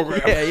Uncle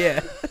program.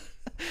 Yeah.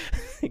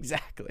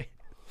 Exactly.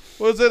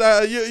 Was it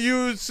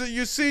you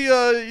see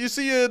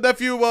your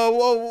nephew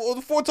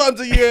 4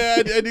 times a year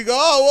and you go,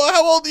 oh, well,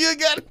 how old are you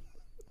again?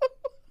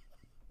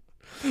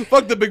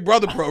 Fuck the Big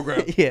Brother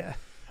program. Yeah.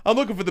 I'm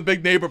looking for the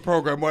Big Neighbor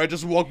program where I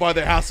just walk by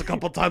their house a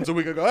couple times a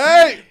week and go,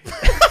 hey.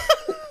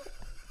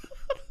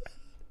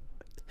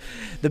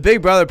 The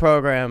Big Brother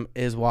program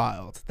is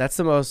wild. That's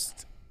the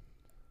most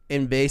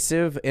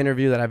invasive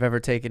interview that I've ever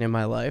taken in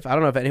my life. I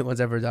don't know if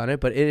anyone's ever done it,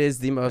 but it is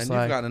the most. And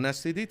you've gotten an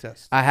STD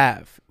test. I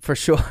have, for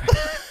sure.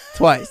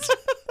 Twice.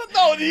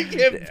 No, you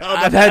can't tell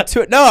I've had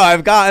 2. No,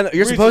 I've gotten.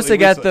 You're supposed to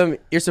get recently.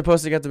 them. You're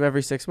supposed to get them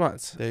every 6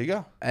 months. There you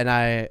go. And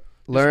I You're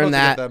learned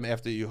that. to get them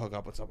after you hook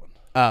up with someone.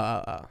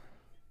 Oh.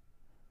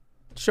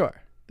 Sure.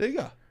 There you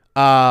go.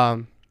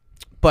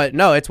 But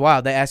no, it's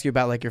wild. They ask you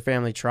about like your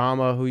family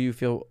trauma, who you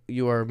feel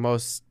you are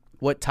most,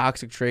 what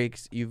toxic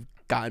traits you've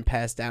gotten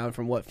passed down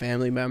from what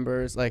family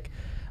members. Like,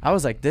 I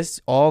was like,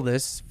 all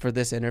this for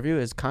this interview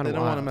is kind of. They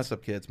don't want to mess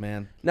up kids,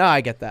 man. No,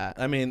 I get that.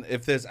 I mean,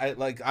 if there's,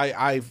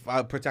 I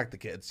protect the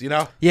kids, you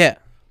know. Yeah.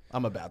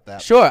 I'm about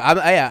that. Sure.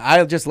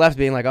 I just left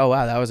being like, oh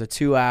wow, that was a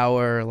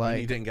 2-hour like.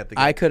 And you didn't get the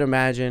gig. I could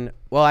imagine.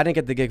 Well, I didn't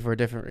get the gig for a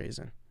different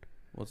reason.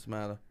 What's the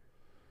matter?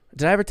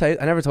 Did I ever tell you?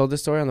 I never told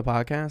this story on the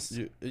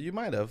podcast. You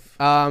might have.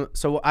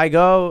 So I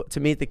go to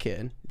meet the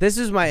kid. This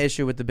is my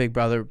issue with the Big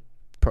Brother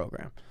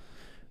program.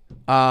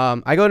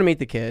 I go to meet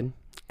the kid,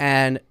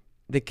 and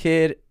the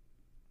kid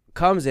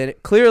comes in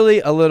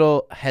clearly a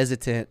little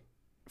hesitant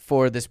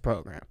for this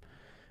program.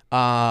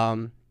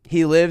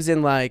 He lives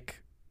in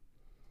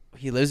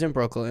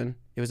Brooklyn.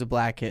 It was a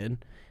black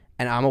kid,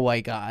 and I'm a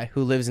white guy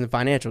who lives in the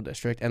financial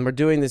district, and we're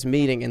doing this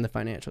meeting in the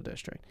financial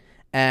district.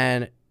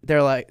 And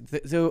they're like,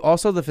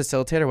 also the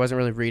facilitator wasn't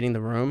really reading the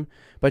room,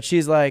 but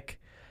she's like,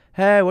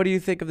 hey, what do you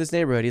think of this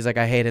neighborhood? He's like,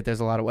 I hate it. There's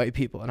a lot of white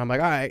people. And I'm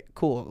like, all right,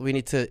 cool. We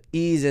need to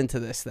ease into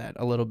this then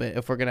a little bit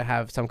if we're going to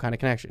have some kind of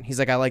connection. He's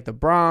like, I like the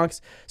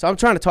Bronx. So I'm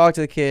trying to talk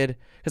to the kid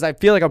because I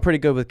feel like I'm pretty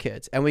good with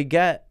kids. And we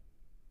get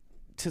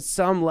to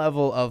some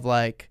level of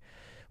like,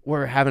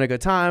 we're having a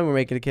good time. We're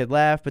making the kid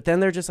laugh. But then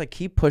they're just like,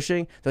 keep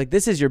pushing. They're like,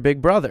 this is your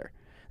big brother.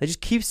 They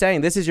just keep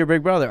saying, this is your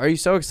big brother. Are you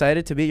so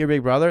excited to meet your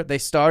big brother? They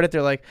start it.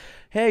 They're like,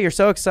 hey, you're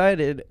so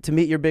excited to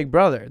meet your big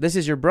brother. This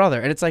is your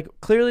brother. And it's like,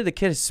 clearly the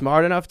kid is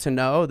smart enough to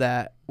know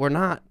that we're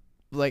not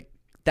like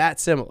that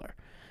similar.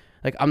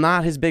 Like, I'm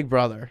not his big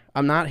brother.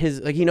 I'm not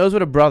his, like, he knows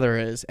what a brother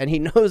is. And he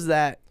knows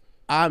that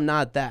I'm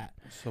not that.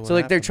 So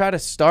like, they're trying to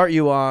start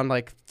you on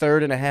like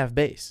 3rd and a half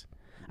base.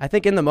 I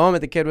think in the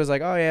moment the kid was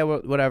like, oh yeah,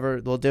 whatever,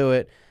 we'll do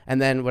it.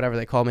 And then whatever,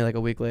 they called me like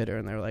a week later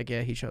and they were like,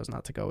 yeah, he chose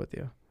not to go with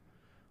you.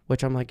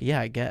 Which I'm like, yeah,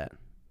 I get.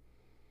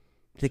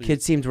 The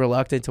kid seemed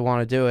reluctant to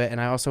want to do it. And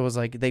I also was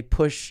like, they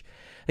push,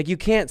 like, you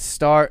can't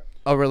start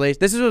a relation.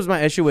 This was my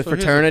issue with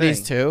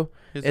fraternities too.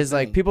 Is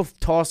like, people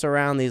toss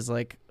around these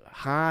like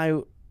high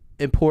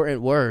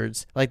important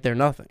words like they're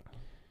nothing.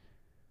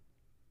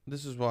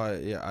 This is why,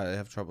 I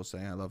have trouble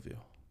saying I love you.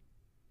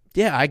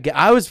 Yeah,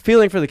 I was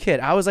feeling for the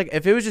kid. I was like,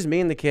 if it was just me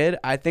and the kid,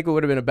 I think it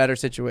would have been a better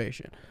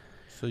situation.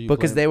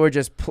 Because they were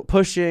just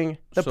pushing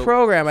the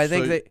program. I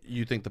think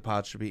you think the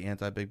pod should be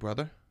anti-Big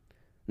Brother?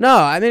 No,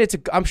 I mean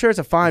I'm sure it's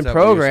a fine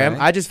program.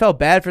 I just felt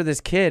bad for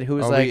this kid who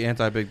was Are we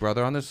anti-Big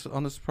Brother on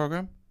this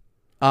program?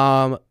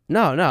 No.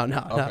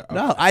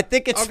 I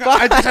think it's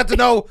fine. I just have to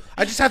know.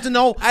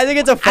 I think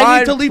it's a fine I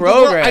need to leave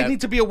program. I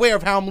need to be aware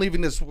of how I'm leaving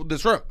this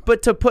room.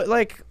 But to put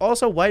like,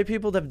 also white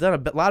people have done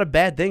a lot of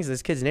bad things in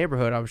this kid's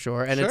neighborhood, I'm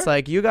sure. And It's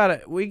like,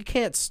 we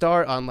can't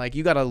start on like,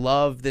 you gotta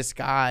love this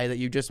guy that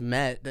you just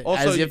met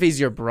also, as if he's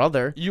your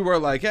brother. You were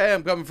like, hey,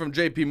 I'm coming from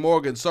JP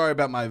Morgan. Sorry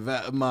about my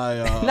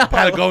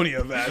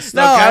Patagonia vest.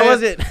 No, okay? I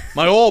wasn't.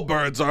 My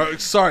Allbirds are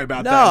sorry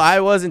about that. No,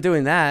 I wasn't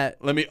doing that.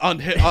 Let me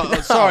unhit.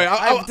 Sorry,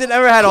 I've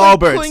never had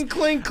Allbirds. Allbirds. Clink,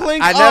 clink,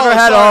 clink. I never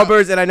had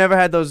Allbirds, and I never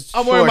had those.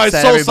 I'm wearing my shorts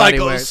that Soul everybody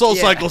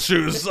Cycle wears.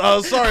 shoes.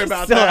 Sorry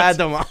about Still that. had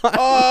them on.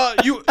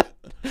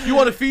 You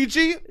want a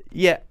Fiji?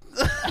 Yeah.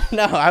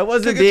 No, I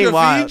wasn't Take it to being a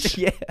wild.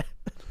 Fiji? Yeah.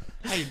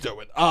 How you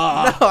doing? No,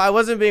 I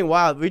wasn't being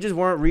wild. We just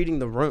weren't reading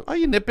the room. Are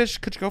you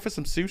nippish? Could you go for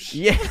some sushi?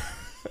 Yeah.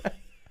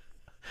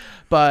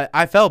 But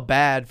I felt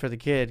bad for the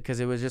kid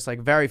because it was just like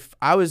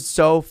I was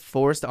so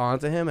forced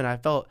onto him, and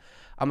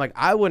I'm like,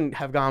 I wouldn't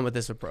have gone with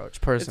this approach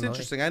personally. It's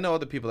interesting. I know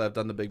other people that have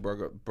done the Big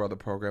Brother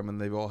program,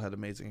 and they've all had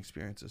amazing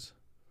experiences.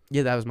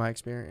 Yeah, that was my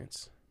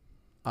experience.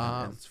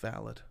 And it's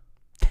valid.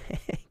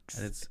 Thanks.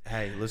 And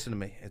hey, listen to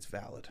me. It's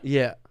valid.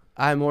 Yeah,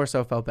 I more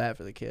so felt bad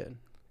for the kid,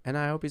 and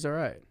I hope he's all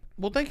right.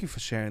 Well, thank you for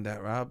sharing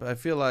that, Rob. I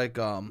feel like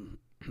that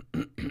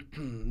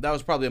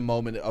was probably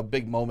a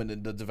big moment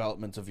in the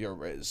development of your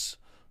Rizz.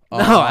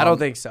 No, I don't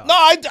think so. No,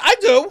 I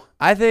do.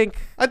 I think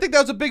that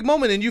was a big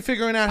moment in you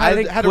figuring out how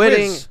to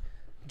quitting Rizz.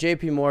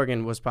 JP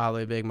Morgan was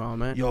probably a big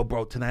moment. Yo,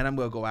 bro, tonight I'm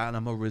going to go out and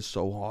I'm going to Rizz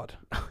so hard.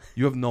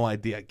 You have no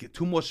idea. Get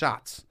 2 more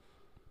shots.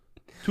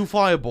 2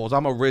 fireballs.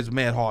 I'm going to Rizz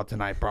mad hard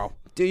tonight, bro.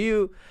 Do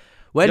you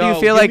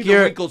feel like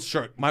your wrinkled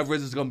shirt? My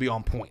Rizz is going to be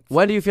on point.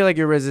 When do you feel like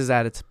your Rizz is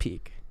at its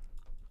peak?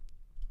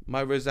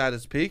 My Rizz at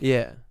its peak?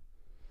 Yeah.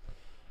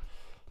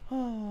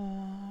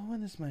 Oh,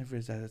 when is my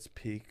Rizz at its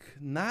peak?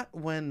 Not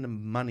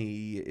when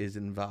money is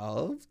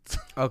involved.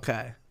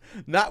 Okay.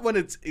 Not when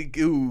it's,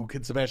 ooh,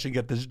 can Sebastian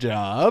get this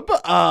job?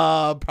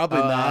 Probably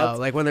not.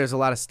 Like when there's a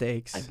lot of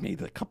stakes. I've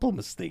made a couple of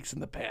mistakes in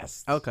the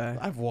past. Okay.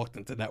 I've walked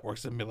into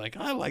networks and been like,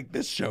 I like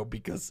this show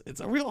because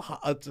it's a real.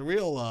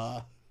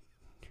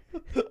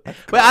 But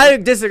I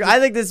disagree. I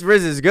think this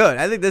Rizz is good.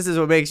 I think this is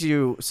what makes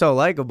you so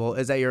likable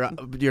is that you're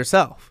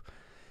yourself.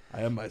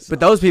 I am myself. But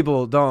those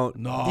people don't.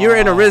 No. You're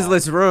in a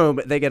Rizzless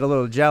room, they get a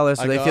little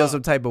jealous or they feel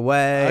some type of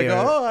way. I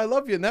go, oh, I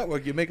love your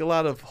network. You make a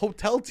lot of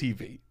hotel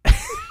TV.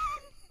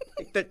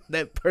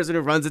 that person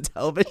who runs a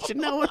television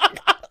network.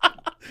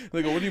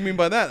 They go, what do you mean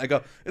by that? I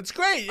go, it's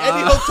great.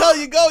 Any hotel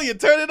you go, you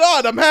turn it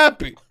on. I'm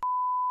happy.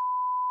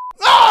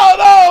 Oh,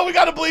 no, we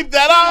got to bleep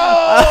that.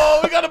 Oh,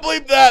 we got to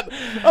bleep that.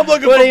 I'm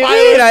looking what for do you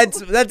violence.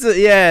 mean?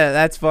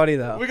 That's funny,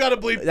 though. We got to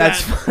bleep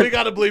That's that. funny. We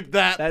got to bleep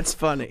that. That's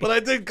funny. But I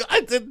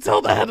did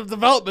tell the head of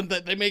development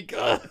that they make,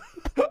 I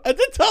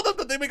did tell them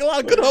that they make a lot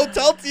of good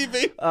hotel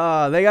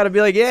TV. They got to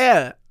be like,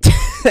 yeah.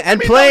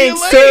 And no,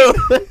 planes, you're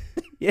too.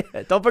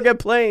 Yeah, don't forget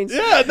planes.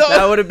 Yeah, no.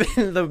 That would have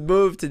been the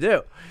move to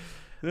do.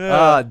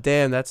 Yeah. Oh,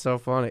 damn, that's so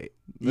funny.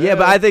 Yeah,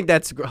 but I think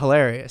that's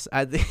hilarious.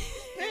 I think.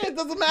 It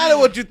doesn't matter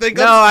what you think.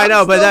 No, I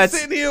know, but that's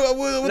sitting here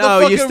with no,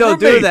 the fucking you still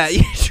roommates. do that.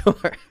 Yeah,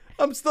 sure.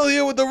 I'm still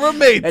here with the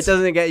roommates. It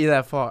doesn't get you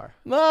that far.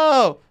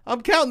 No,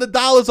 I'm counting the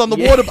dollars on the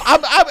water.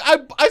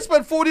 I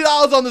spent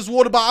 $40 on this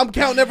water bottle. I'm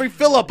counting every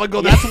fill up. I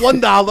go, that's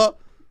 $1.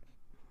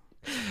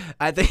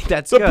 I think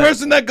that's The good.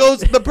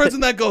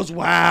 person that goes,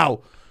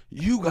 wow,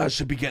 you guys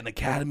should be getting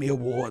Academy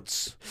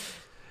Awards.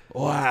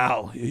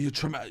 Wow, you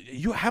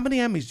how many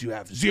Emmys do you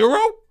have? 0?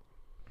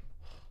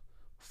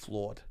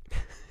 Flawed.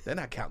 They're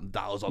not counting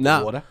dollars on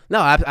the water. No,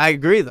 I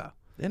agree though.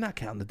 They're not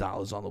counting the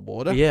dollars on the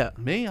water. Yeah.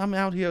 Me, I'm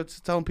out here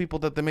telling people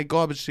that they make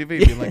garbage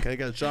TV, being like, I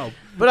got a show.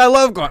 But I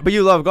love garbage. But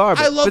you love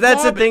garbage. I love But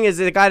that's garbage. the thing is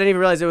the guy didn't even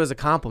realize it was a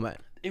compliment.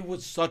 It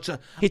was such a.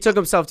 He took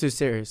himself too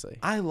seriously.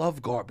 I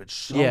love garbage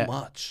so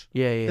much.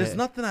 Yeah. There's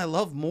nothing I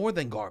love more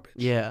than garbage.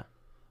 Yeah.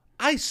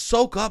 I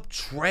soak up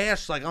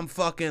trash like I'm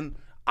fucking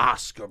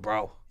Oscar,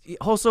 bro.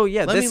 Also,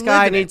 yeah, Let me this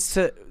guy live in needs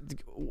to,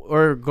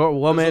 or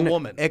woman. It's a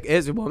woman. It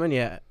is a woman,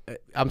 yeah.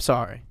 I'm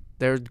sorry.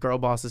 There's girl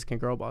bosses can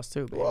girl boss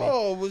too, baby.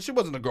 Whoa, well, she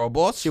wasn't a girl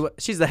boss.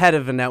 She's the head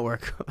of a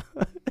network.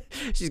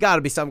 She's got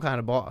to be some kind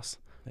of boss.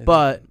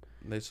 But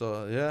they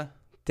saw, yeah.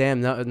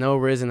 Damn, no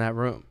Rizz in that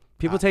room.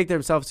 People take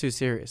themselves too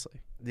seriously.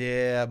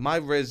 Yeah,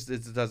 my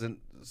Rizz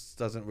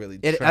doesn't really.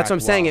 That's what I'm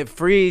saying. It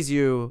frees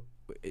you.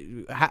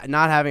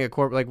 Not having a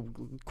corporate,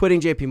 like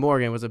quitting JP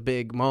Morgan was a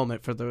big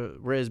moment for the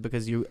Rizz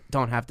because you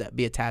don't have to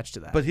be attached to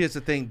that. But here's the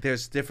thing: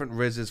 there's different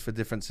Rizzes for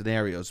different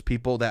scenarios.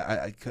 People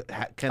that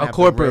can a have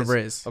corporate the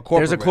Rizz.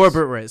 There's a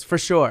corporate Rizz for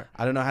sure.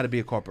 I don't know how to be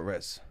a corporate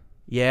Rizz.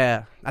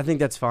 Yeah, I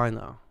think that's fine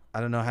though. I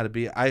don't know how to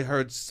be. I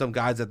heard some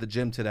guys at the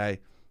gym today.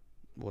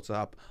 What's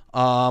up?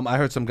 I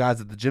heard some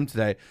guys at the gym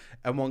today,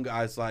 and one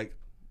guy's like,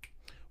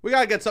 we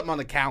gotta get something on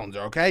the calendar,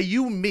 okay?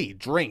 You and me,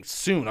 drinks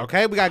soon,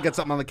 okay? We gotta get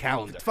something on the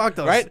calendar. Fuck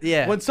those, right?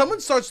 yeah. When someone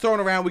starts throwing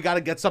around, we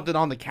gotta get something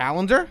on the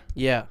calendar.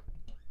 Yeah.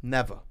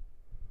 Never.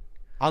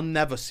 I'll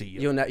never see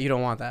you. You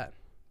don't want that.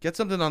 Get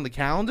something on the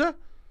calendar.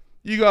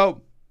 You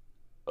go.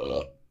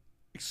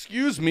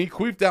 Excuse me,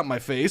 queefed out my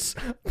face.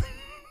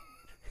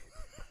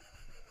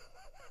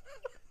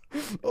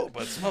 Oh,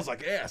 but it smells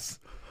like ass.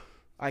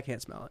 I can't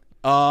smell it.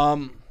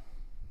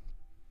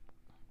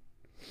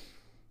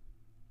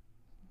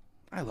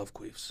 I love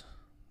queefs.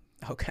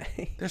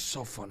 Okay. They're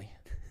so funny.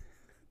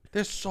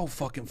 They're so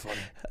fucking funny.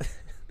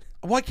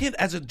 Why can't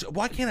as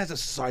a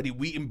society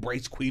we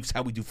embrace queefs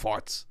how we do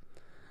farts?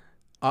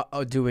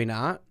 Do we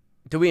not?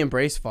 Do we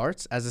embrace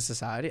farts as a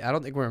society? I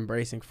don't think we're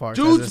embracing farts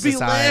Dudes as a be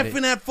society.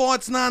 laughing at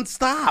farts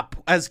nonstop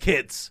as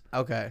kids.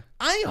 Okay.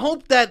 I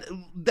hope that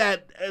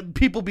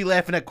people be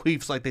laughing at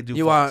queefs like they do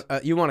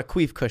farts. You want a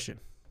queef cushion.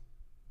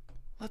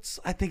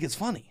 I think it's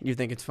funny. You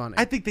think it's funny?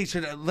 I think they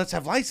should. Let's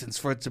have license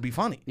for it to be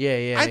funny.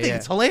 Yeah. I think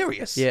it's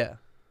hilarious. Yeah.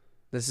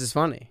 This is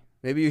funny.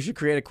 Maybe you should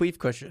create a queef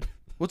cushion.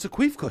 What's a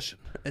queef cushion?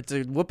 It's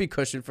a whoopee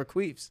cushion for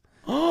queefs.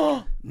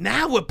 Oh,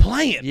 now we're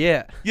playing.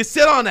 Yeah. You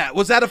sit on that.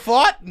 Was that a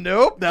fart?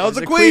 Nope. That was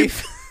a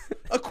queef.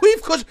 A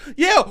queef cushion.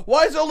 Yeah.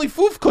 Why is it only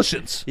foof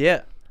cushions?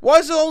 Yeah. Why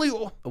is it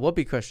only a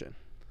whoopee cushion?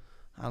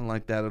 I don't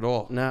like that at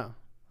all. No.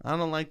 I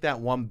don't like that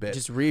one bit.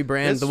 Just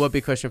rebrand the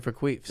whoopee cushion for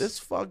queefs. This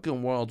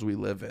fucking world we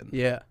live in.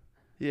 Yeah.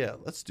 Yeah,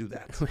 let's do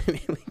that. we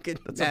can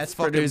That's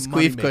produce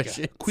queef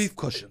cushions. Queef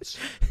cushions.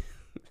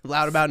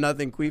 Loud about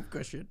nothing queef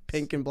cushion.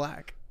 Pink and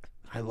black.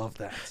 I love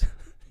that.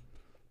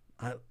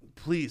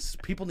 Please,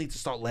 people need to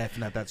start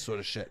laughing at that sort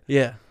of shit.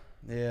 Yeah.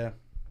 Yeah.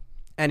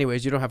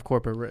 Anyways, you don't have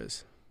corporate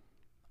Rizz.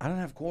 I don't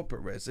have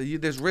corporate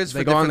Rizz. There's Rizz for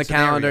they go on the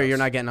calendar. scenarios. You're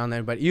not getting on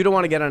anybody. You don't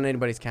want to get on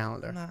anybody's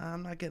calendar. Nah,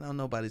 I'm not getting on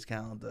nobody's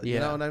calendar. Yeah. You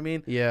know what I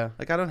mean? Yeah.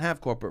 Like, I don't have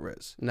corporate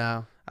Rizz.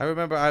 No. I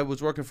remember I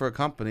was working for a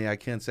company. I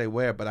can't say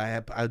where, but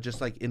I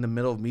just, like, in the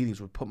middle of meetings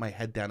would put my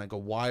head down and go,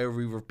 why are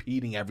we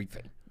repeating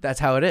everything?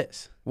 That's how it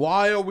is.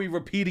 Why are we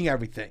repeating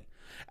everything?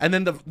 And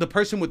then the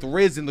person with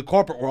Rizz in the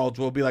corporate world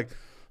will be like,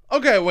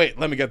 okay, wait,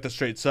 let me get this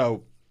straight.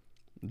 So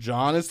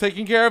John is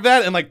taking care of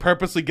that and, like,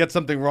 purposely get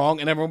something wrong,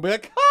 and everyone will be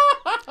like,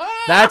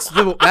 That's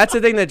the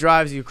thing that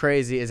drives you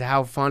crazy is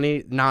how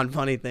funny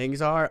non-funny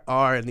things are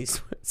in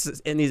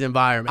these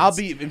environments. I'll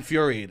be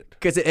infuriated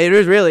because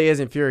it really is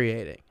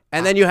infuriating.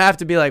 And then you have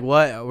to be like,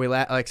 what are we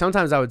like?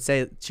 Sometimes I would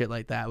say shit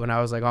like that when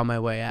I was like on my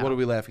way out. What are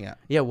we laughing at?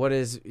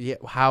 Yeah,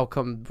 how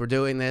come we're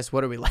doing this?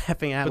 What are we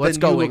laughing at? But What's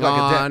then you going look like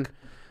a on? dick.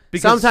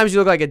 Because sometimes you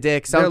look like a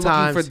dick.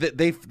 Sometimes they're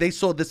looking for they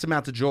saw this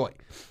amount of joy.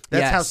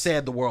 That's how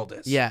sad the world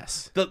is.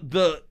 Yes.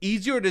 The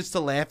easier it is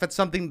to laugh at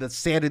something, the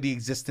sadder the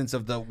existence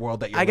of the world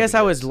that you're I guess I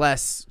living was is.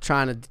 less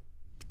trying to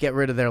get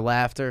rid of their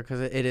laughter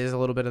because it is a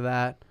little bit of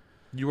that.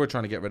 You were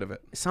trying to get rid of it.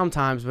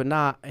 Sometimes, but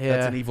not. Yeah.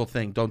 That's an evil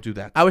thing. Don't do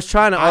that. I was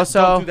trying to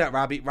also. Don't do that,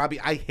 Robbie. Robbie,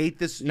 I hate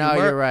this humor.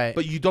 No, you're right.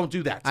 But you don't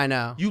do that. I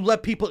know. You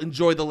let people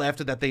enjoy the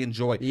laughter that they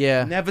enjoy.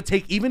 Yeah. Never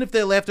take, even if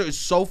their laughter is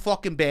so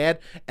fucking bad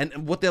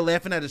and what they're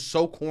laughing at is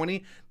so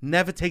corny,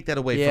 never take that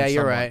away from someone. Yeah,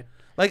 you're right.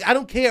 Like, I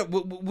don't care.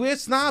 We're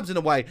snobs in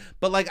a way,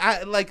 but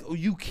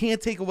you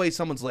can't take away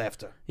someone's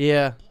laughter.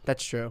 Yeah,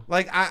 that's true.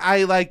 Like,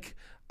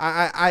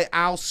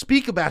 I'll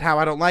speak about how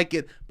I don't like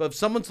it, but if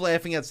someone's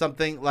laughing at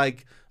something,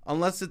 like,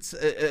 unless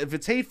if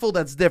it's hateful,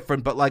 that's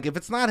different. But, like, if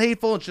it's not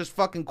hateful, it's just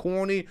fucking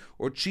corny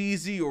or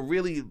cheesy or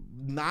really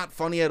not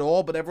funny at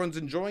all, but everyone's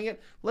enjoying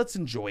it, let's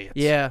enjoy it.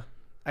 Yeah,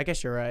 I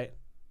guess you're right.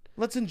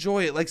 Let's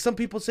enjoy it. Like, some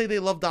people say they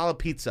love dollar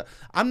pizza.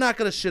 I'm not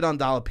going to shit on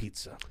dollar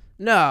pizza.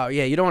 No,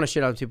 yeah, you don't want to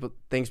shit on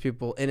things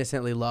people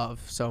innocently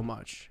love so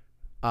much.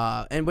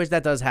 And which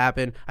that does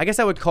happen. I guess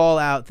I would call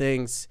out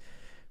things,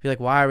 be like,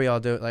 why are we all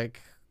doing, like,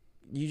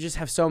 you just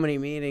have so many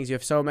meetings, you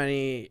have so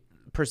many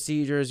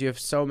procedures, you have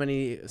so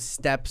many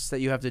steps that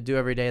you have to do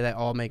every day that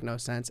all make no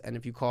sense. And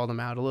if you call them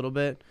out a little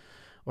bit,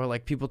 or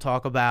like people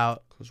talk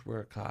about, because we're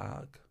a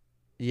cog.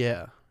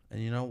 Yeah.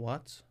 And you know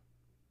what?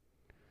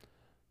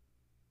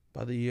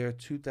 By the year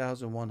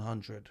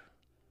 2100,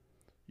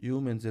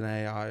 humans and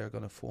AI are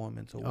going to form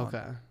into one.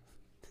 Okay.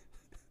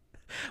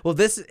 Well,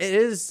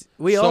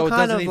 we all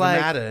kind of like. So it doesn't even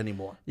matter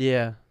anymore.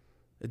 Yeah.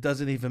 It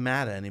doesn't even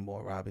matter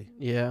anymore, Robbie.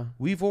 Yeah.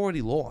 We've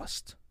already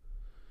lost.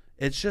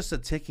 It's just a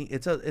ticking.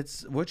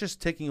 We're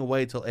just ticking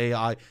away till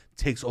AI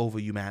takes over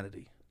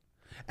humanity,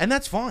 and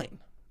that's fine.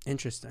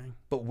 Interesting.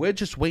 But we're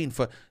just waiting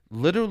for.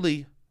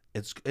 Literally,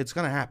 it's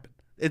gonna happen.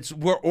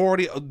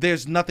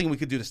 There's nothing we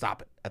could do to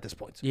stop it at this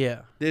point.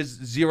 Yeah. There's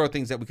zero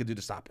things that we could do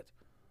to stop it.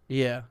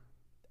 Yeah.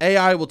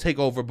 AI will take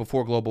over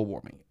before global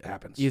warming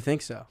happens. You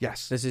think so?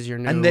 Yes. This is your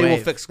new and they wave.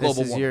 will fix global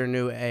warming. This is your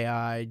new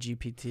AI,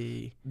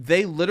 GPT.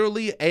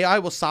 AI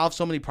will solve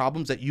so many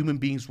problems that human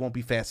beings won't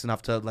be fast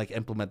enough to like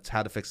implement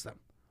how to fix them.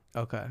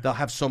 Okay. They'll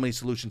have so many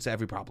solutions to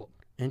every problem.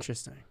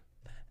 Interesting.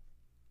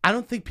 I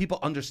don't think people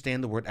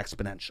understand the word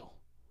exponential.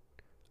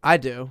 I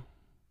do.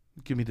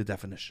 Give me the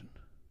definition.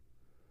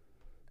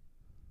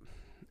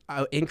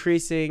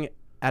 Increasing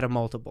at a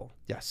multiple.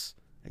 Yes,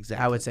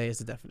 exactly. I would say is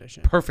the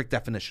definition. Perfect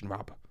definition,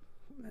 Robert.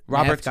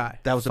 Robert, guy.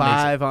 That was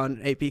 5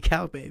 on AP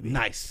Calc, baby.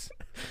 Nice.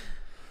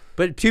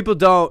 But people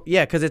don't.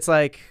 Yeah, because it's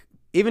like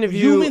even if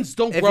humans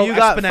don't grow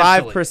got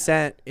exponentially.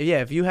 5%,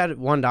 yeah, if you had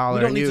 $1,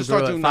 we don't need to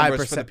start doing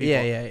numbers for the people.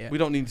 Yeah. We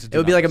don't need to. It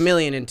would be like $1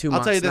 million in 2 months.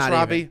 I'll tell you this,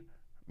 Robbie.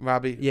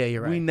 Robbie. Yeah,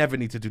 you're right. We never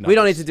need to do numbers. We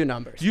don't need to do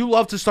numbers. You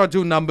love to start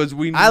doing numbers.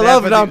 I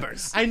love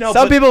numbers. I know.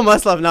 Some people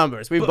must love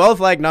numbers. We both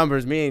like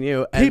numbers, me and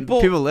you. And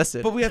people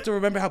listen. But we have to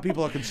remember how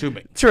people are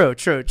consuming. True.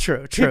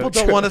 People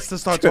don't want us to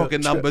start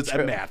talking numbers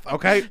and math,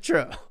 okay?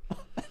 True.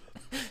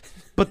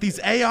 But these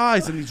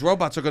AIs and these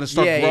robots are going to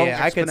start growing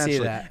exponentially. I can see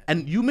that.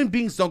 And human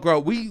beings don't grow.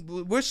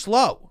 We're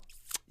slow.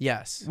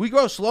 Yes. We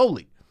grow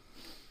slowly.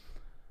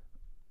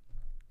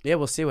 Yeah,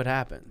 we'll see what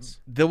happens.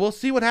 Then we'll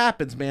see what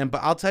happens, man.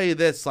 But I'll tell you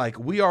this, like,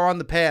 we are on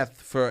the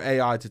path for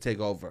AI to take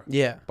over.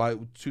 Yeah. By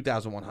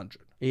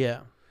 2100.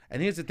 Yeah.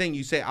 And here's the thing.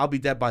 You say, I'll be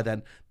dead by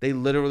then. They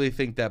literally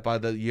think that by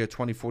the year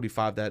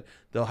 2045 that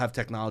they'll have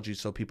technology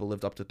so people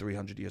lived up to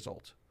 300 years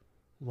old.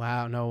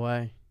 Wow, no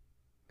way.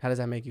 How does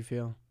that make you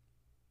feel?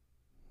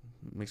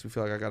 It makes me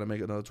feel like I got to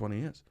make another 20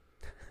 years.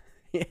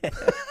 Yeah.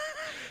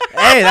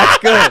 Hey, that's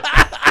good.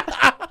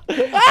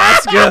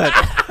 That's good.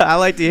 I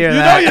like to hear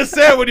that. You know you're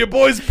sad when your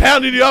boy's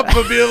pounding you up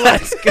for being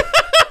like...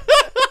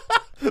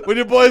 when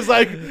your boy's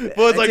like...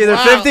 Boy's like, either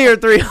wow. 50 or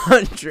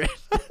 300.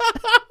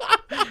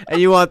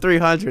 And you want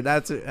 300.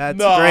 That's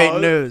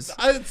great news.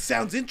 It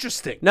sounds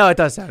interesting. No, it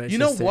does sound interesting.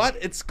 You know what?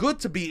 It's good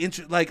to be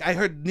like I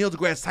heard Neil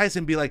deGrasse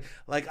Tyson be like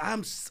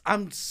I'm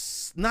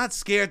not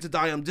scared to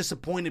die. I'm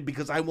disappointed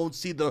because I won't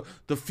see the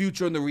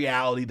future and the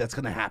reality that's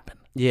going to happen.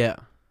 Yeah.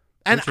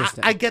 And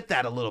I get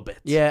that a little bit.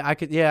 Yeah,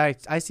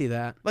 I see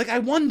that. Like, I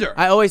wonder.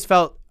 I always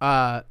felt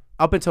up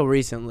until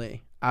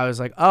recently, I was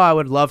like, oh, I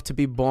would love to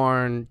be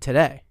born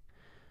today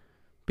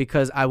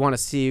because I want to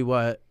see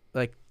what,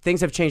 like,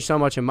 things have changed so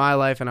much in my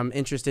life and I'm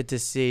interested to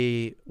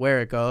see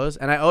where it goes.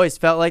 And I always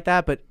felt like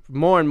that, but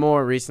more and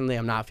more recently,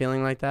 I'm not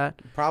feeling like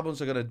that.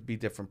 Problems are going to be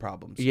different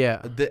problems.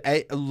 Yeah.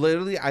 I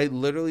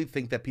literally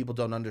think that people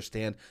don't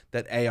understand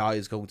that AI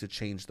is going to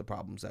change the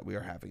problems that we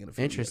are having in a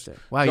few Interesting.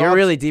 years. Wow, you're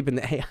really deep in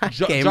the AI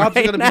game jobs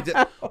right are going to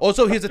now. be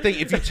also, here's the thing.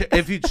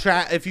 If you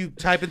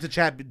type into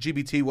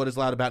ChatGPT what is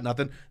loud about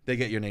nothing, they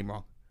get your name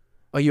wrong.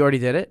 Oh, you already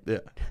did it? Yeah.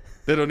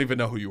 They don't even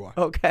know who you are.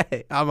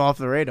 Okay. I'm off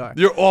the radar.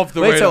 You're off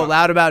the radar. Wait, so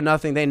loud about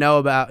nothing, they know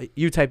about,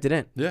 you typed it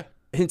in? Yeah.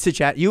 Into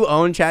chat. You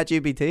own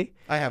ChatGPT?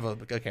 I have a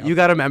account. You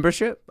got a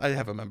membership? I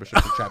have a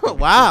membership to ChatGPT.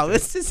 Wow.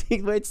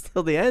 He waits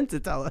till the end to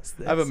tell us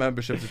this. I have a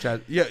membership to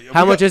Chat. Yeah.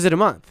 How much is it a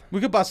month?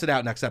 We could bust it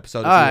out next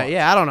episode. All right.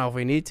 Yeah. I don't know if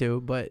we need to,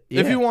 but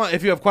yeah. If you want,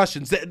 if you have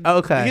questions.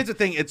 Okay. Here's the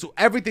thing. It's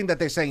everything that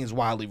they're saying is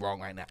wildly wrong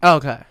right now.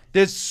 Okay.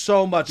 There's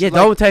so much. Yeah.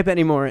 Don't type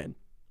any more in.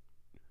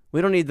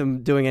 We don't need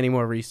them doing any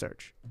more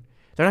research.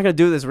 They're not going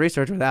to do this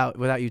research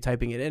without you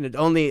typing it in. It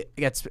only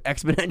gets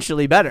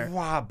exponentially better.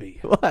 Robbie.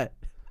 What?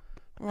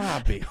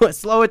 Robbie.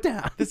 Slow it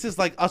down. This is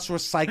like us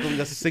recycling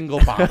a single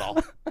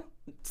bottle.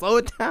 Slow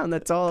it down.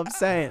 That's all I'm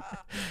saying.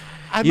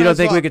 You don't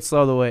think we could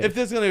slow the wave? If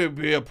there's going to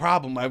be a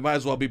problem, I might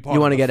as well be part of it.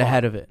 You want to get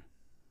ahead of it?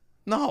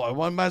 No,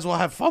 I might as well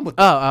have fun with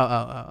it.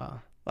 Oh.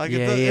 Like,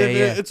 Yeah,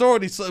 it's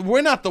already...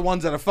 We're not the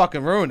ones that are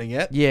fucking ruining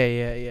it.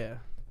 Yeah.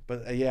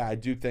 But, yeah, I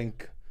do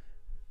think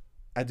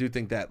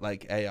that,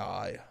 like,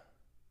 AI...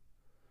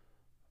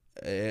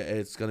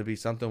 It's going to be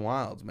something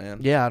wild, man.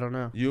 Yeah, I don't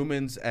know.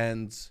 Humans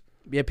and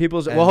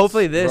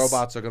hopefully this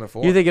robots are going to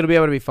form. You think it'll be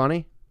able to be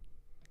funny?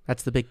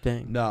 That's the big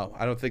thing. No,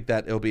 I don't think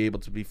that it'll be able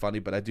to be funny,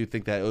 but I do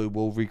think that it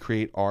will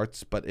recreate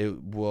arts, but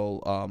it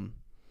will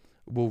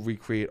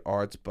recreate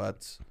arts,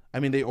 but I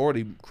mean they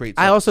already create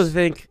I also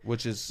think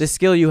which is the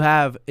skill you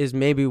have is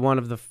maybe one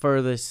of the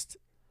furthest,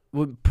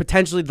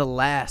 potentially the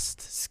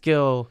last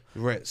skill.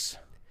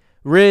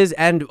 Rizz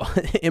and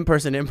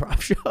in-person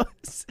improv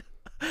shows.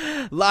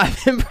 Live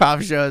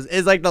improv shows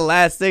is like the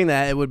last thing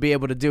that it would be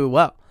able to do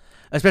well,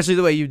 especially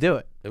the way you do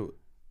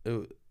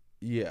it.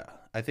 Yeah,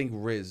 I think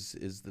Rizz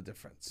is the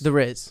difference. The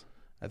Rizz.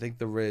 I think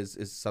the Rizz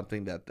is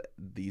something that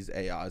these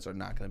AIs are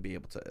not going to be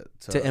able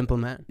to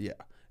implement. Yeah,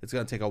 it's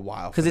going to take a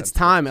while because it's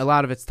time. A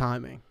lot of it's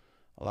timing.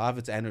 A lot of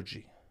it's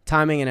energy.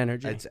 Timing and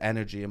energy. It's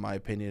energy, in my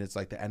opinion. It's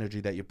like the energy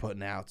that you're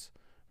putting out,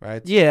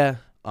 right? Yeah.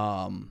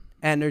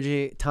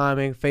 Energy,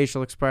 timing,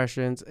 facial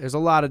expressions. There's a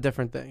lot of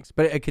different things,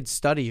 but it could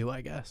study you, I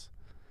guess.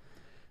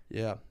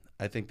 Yeah,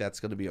 I think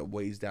that's going to be a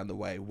ways down the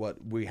way. What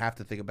we have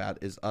to think about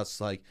is us,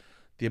 like,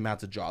 the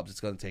amount of jobs it's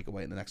going to take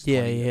away in the next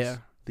 20 years. Yeah.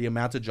 The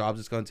amount of jobs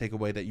it's going to take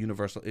away that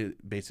universal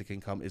basic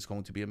income is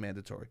going to be a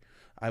mandatory.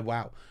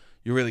 Wow,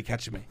 you're really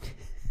catching me.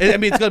 I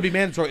mean, it's going to be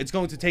mandatory. It's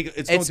going to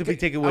be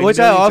taken away. Which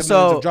I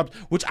also of jobs,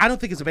 which I don't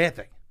think is a bad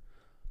thing.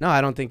 No,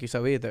 I don't think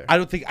so either.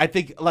 I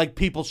think like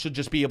people should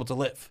just be able to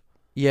live.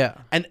 Yeah.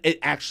 And it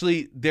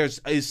actually,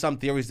 is some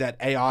theories that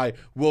AI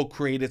will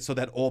create it so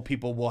that all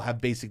people will have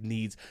basic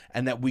needs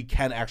and that we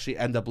can actually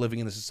end up living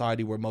in a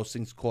society where most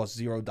things cost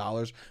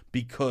 $0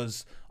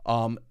 because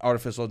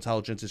artificial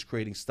intelligence is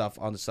creating stuff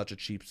on such a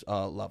cheap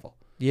level.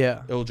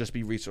 Yeah. It will just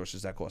be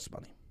resources that cost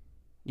money.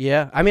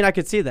 Yeah. I mean, I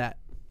could see that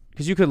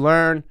because you could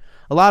learn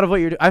a lot of what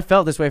you're doing. I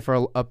felt this way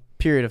for a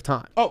period of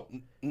time. Oh,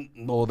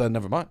 well, then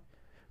never mind.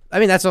 I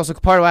mean, that's also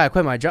part of why I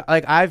quit my job.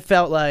 Like, I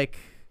felt like...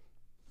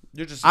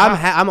 You're just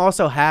I'm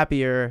also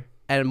happier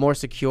and more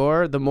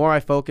secure the more I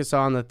focus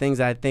on the things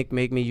that I think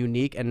make me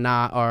unique and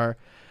not are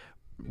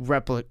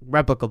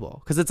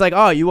replicable. Because it's like,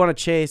 oh, you want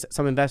to chase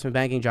some investment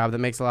banking job that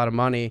makes a lot of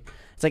money.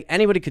 It's like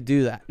anybody could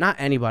do that. Not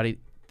anybody,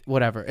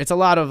 whatever. It's a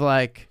lot of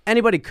like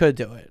anybody could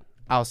do it,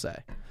 I'll say.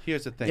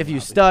 Here's the thing. If you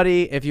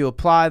study, if you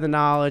apply the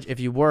knowledge, if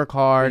you work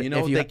hard,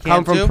 if you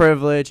come from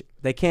privilege,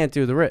 they can't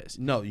do the Rizz.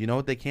 No, you know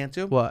what they can't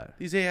do? What?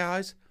 These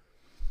AIs,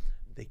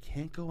 they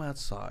can't go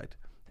outside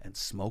and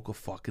smoke a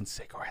fucking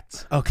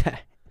cigarette.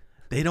 Okay.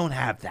 They don't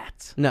have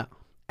that. No.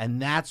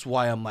 And that's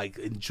why I'm like,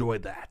 enjoy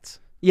that.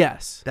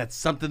 Yes. That's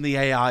something the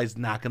AI is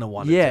not going to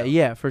want to do.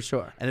 Yeah, for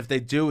sure. And if they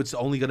do, it's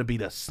only going to be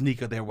to sneak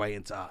their way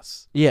into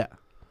us. Yeah.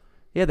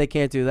 Yeah, they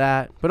can't do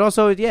that. But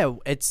also, yeah,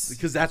 it's...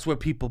 Because that's where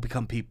people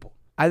become people.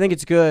 I think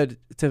it's good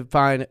to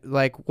find,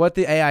 like, what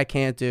the AI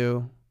can't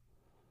do.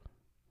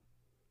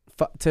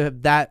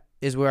 That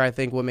is where I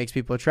think what makes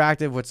people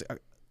attractive,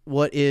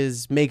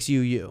 makes you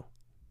you.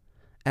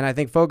 And I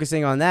think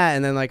focusing on that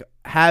and then, like,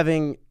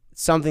 having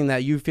something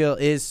that you feel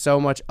is so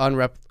much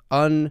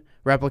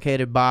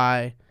unreplicated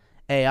by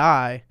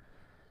AI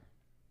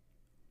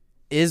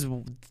is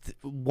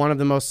one of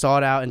the most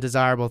sought out and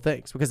desirable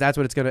things, because that's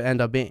what it's going to end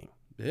up being.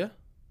 Yeah.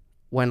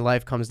 When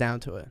life comes down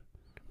to it.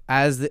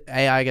 As the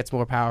AI gets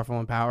more powerful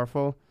and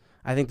powerful,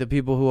 I think the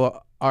people who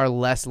are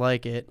less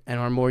like it and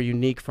are more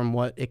unique from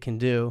what it can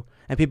do,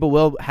 and people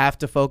will have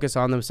to focus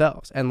on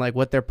themselves and like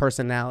what their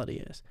personality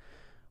is.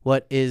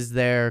 What is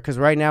their, because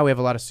right now we have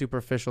a lot of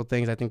superficial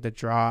things I think that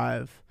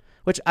drive,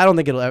 which I don't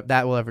think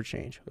that will ever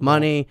change.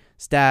 Money,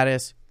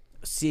 status,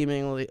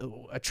 seemingly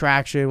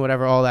attraction,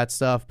 whatever, all that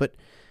stuff. But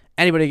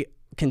anybody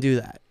can do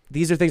that.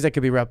 These are things that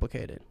could be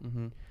replicated.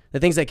 Mm-hmm. The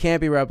things that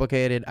can't be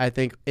replicated, I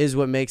think, is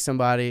what makes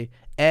somebody,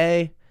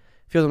 A,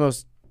 feel the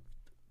most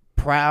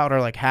proud or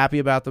like happy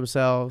about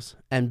themselves,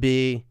 and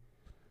B,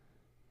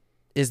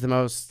 is the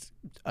most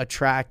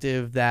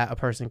attractive that a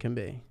person can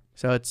be.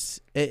 So it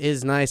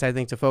is nice, I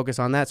think, to focus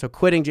on that. So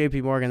quitting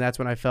JP Morgan, that's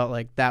when I felt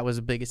like that was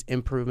the biggest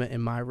improvement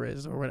in my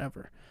Rizz or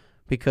whatever,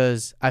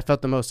 because I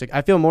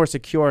feel more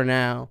secure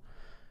now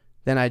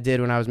than I did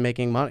when I was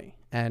making money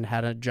and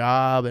had a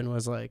job and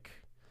was like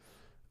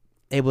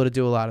able to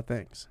do a lot of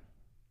things.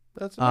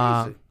 That's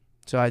amazing.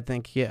 So I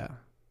think, yeah,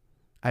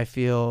 I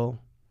feel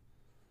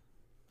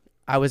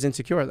I was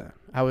insecure then.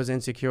 I was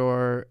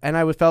insecure, and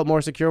I felt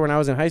more secure when I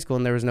was in high school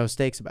and there was no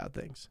stakes about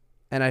things.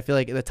 And I feel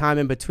like the time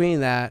in between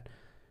that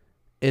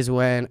is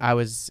when I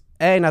was,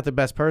 A, not the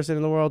best person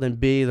in the world, and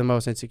B, the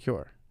most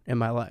insecure in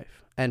my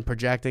life, and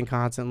projecting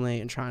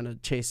constantly and trying to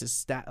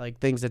chase like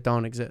things that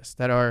don't exist,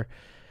 that are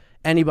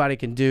anybody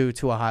can do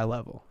to a high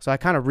level. So I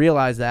kind of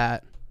realized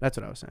that. That's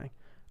what I was saying.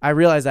 I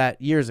realized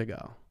that years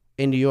ago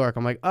in New York.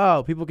 I'm like,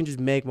 oh, people can just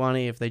make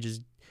money if they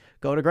just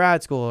go to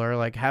grad school or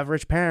like have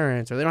rich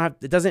parents, or they don't have,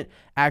 it doesn't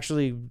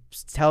actually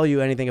tell you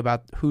anything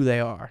about who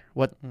they are,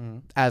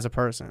 as a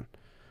person.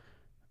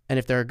 And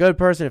if they're a good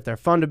person, if they're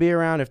fun to be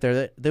around,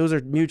 those are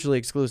mutually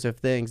exclusive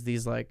things,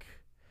 these like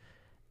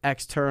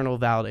external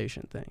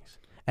validation things.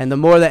 And the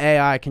more the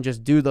AI can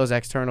just do those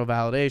external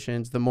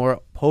validations, the more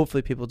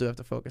hopefully people do have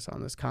to focus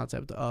on this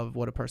concept of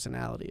what a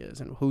personality is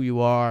and who you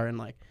are, and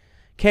like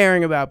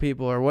caring about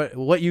people, or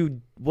what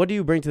do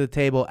you bring to the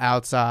table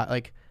outside,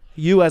 like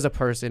you as a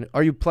person.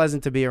 Are you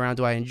pleasant to be around?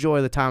 Do I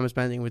enjoy the time I'm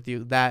spending with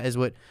you? That is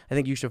what I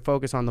think you should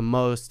focus on the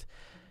most.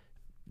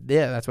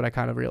 Yeah, that's what I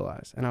kind of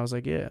realized. And I was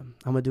like, yeah,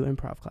 I'm going to do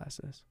improv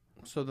classes.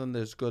 So then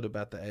there's good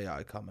about the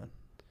AI coming.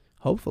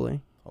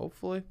 Hopefully.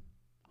 Hopefully.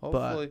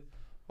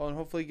 And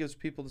hopefully it gives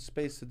people the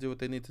space to do what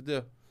they need to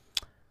do.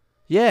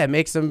 Yeah, it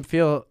makes them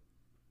feel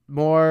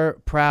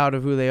more proud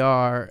of who they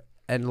are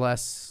and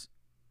less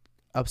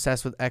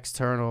obsessed with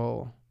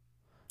external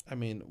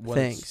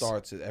things. It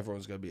starts,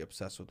 everyone's going to be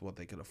obsessed with what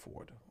they can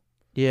afford.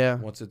 Yeah.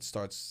 Once it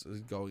starts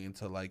going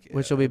into like,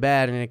 which will be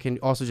bad, and it can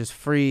also just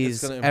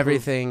freeze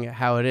everything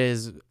how it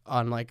is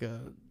on like a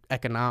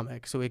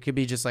economic. So it could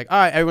be just like, all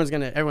right,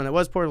 everyone that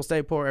was poor will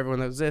stay poor. Everyone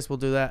that was this will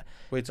do that.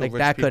 Wait till like rich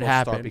that people could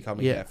happen. Start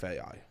becoming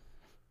FAI.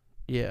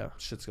 Yeah.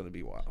 Shit's gonna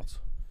be wild.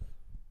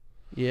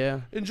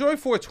 Yeah. Enjoy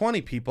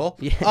 420, people.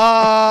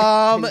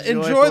 Yeah.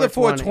 Enjoy the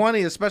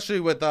 420, especially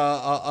with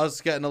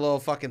us getting a little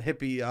fucking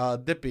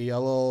hippie dippy, a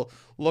little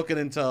looking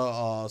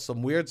into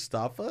some weird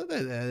stuff. It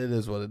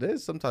is what it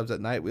is. Sometimes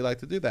at night we like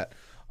to do that.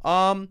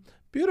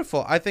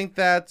 Beautiful. I think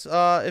that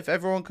if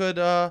everyone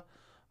could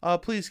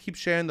please keep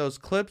sharing those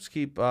clips,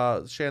 keep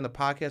sharing the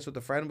podcast with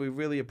a friend. We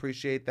really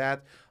appreciate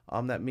that.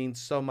 That means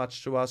so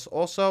much to us.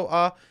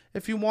 Also,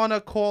 if you want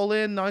to call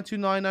in,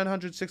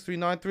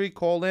 929-900-6393,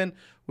 call in.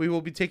 We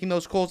will be taking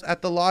those calls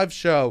at the live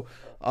show.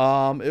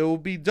 It will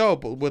be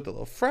dope with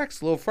Lil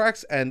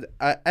Frex, and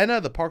Enna,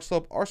 the Park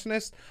Slope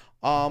Arsonist.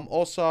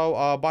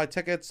 Also, buy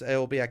tickets. It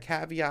will be at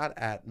Caveat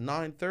at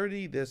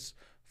 9:30 this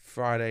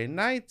Friday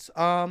night.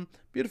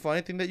 Beautiful.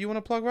 Anything that you want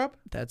to plug, Rob?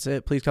 That's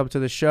it. Please come to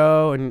the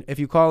show. And if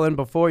you call in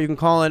before, you can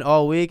call in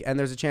all week, and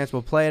there's a chance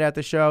we'll play it at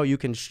the show. You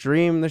can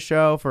stream the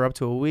show for up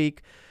to a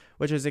week,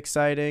 which is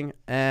exciting.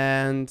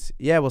 And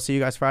yeah, we'll see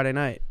you guys Friday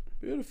night.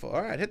 Beautiful.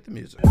 All right, hit the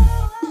music.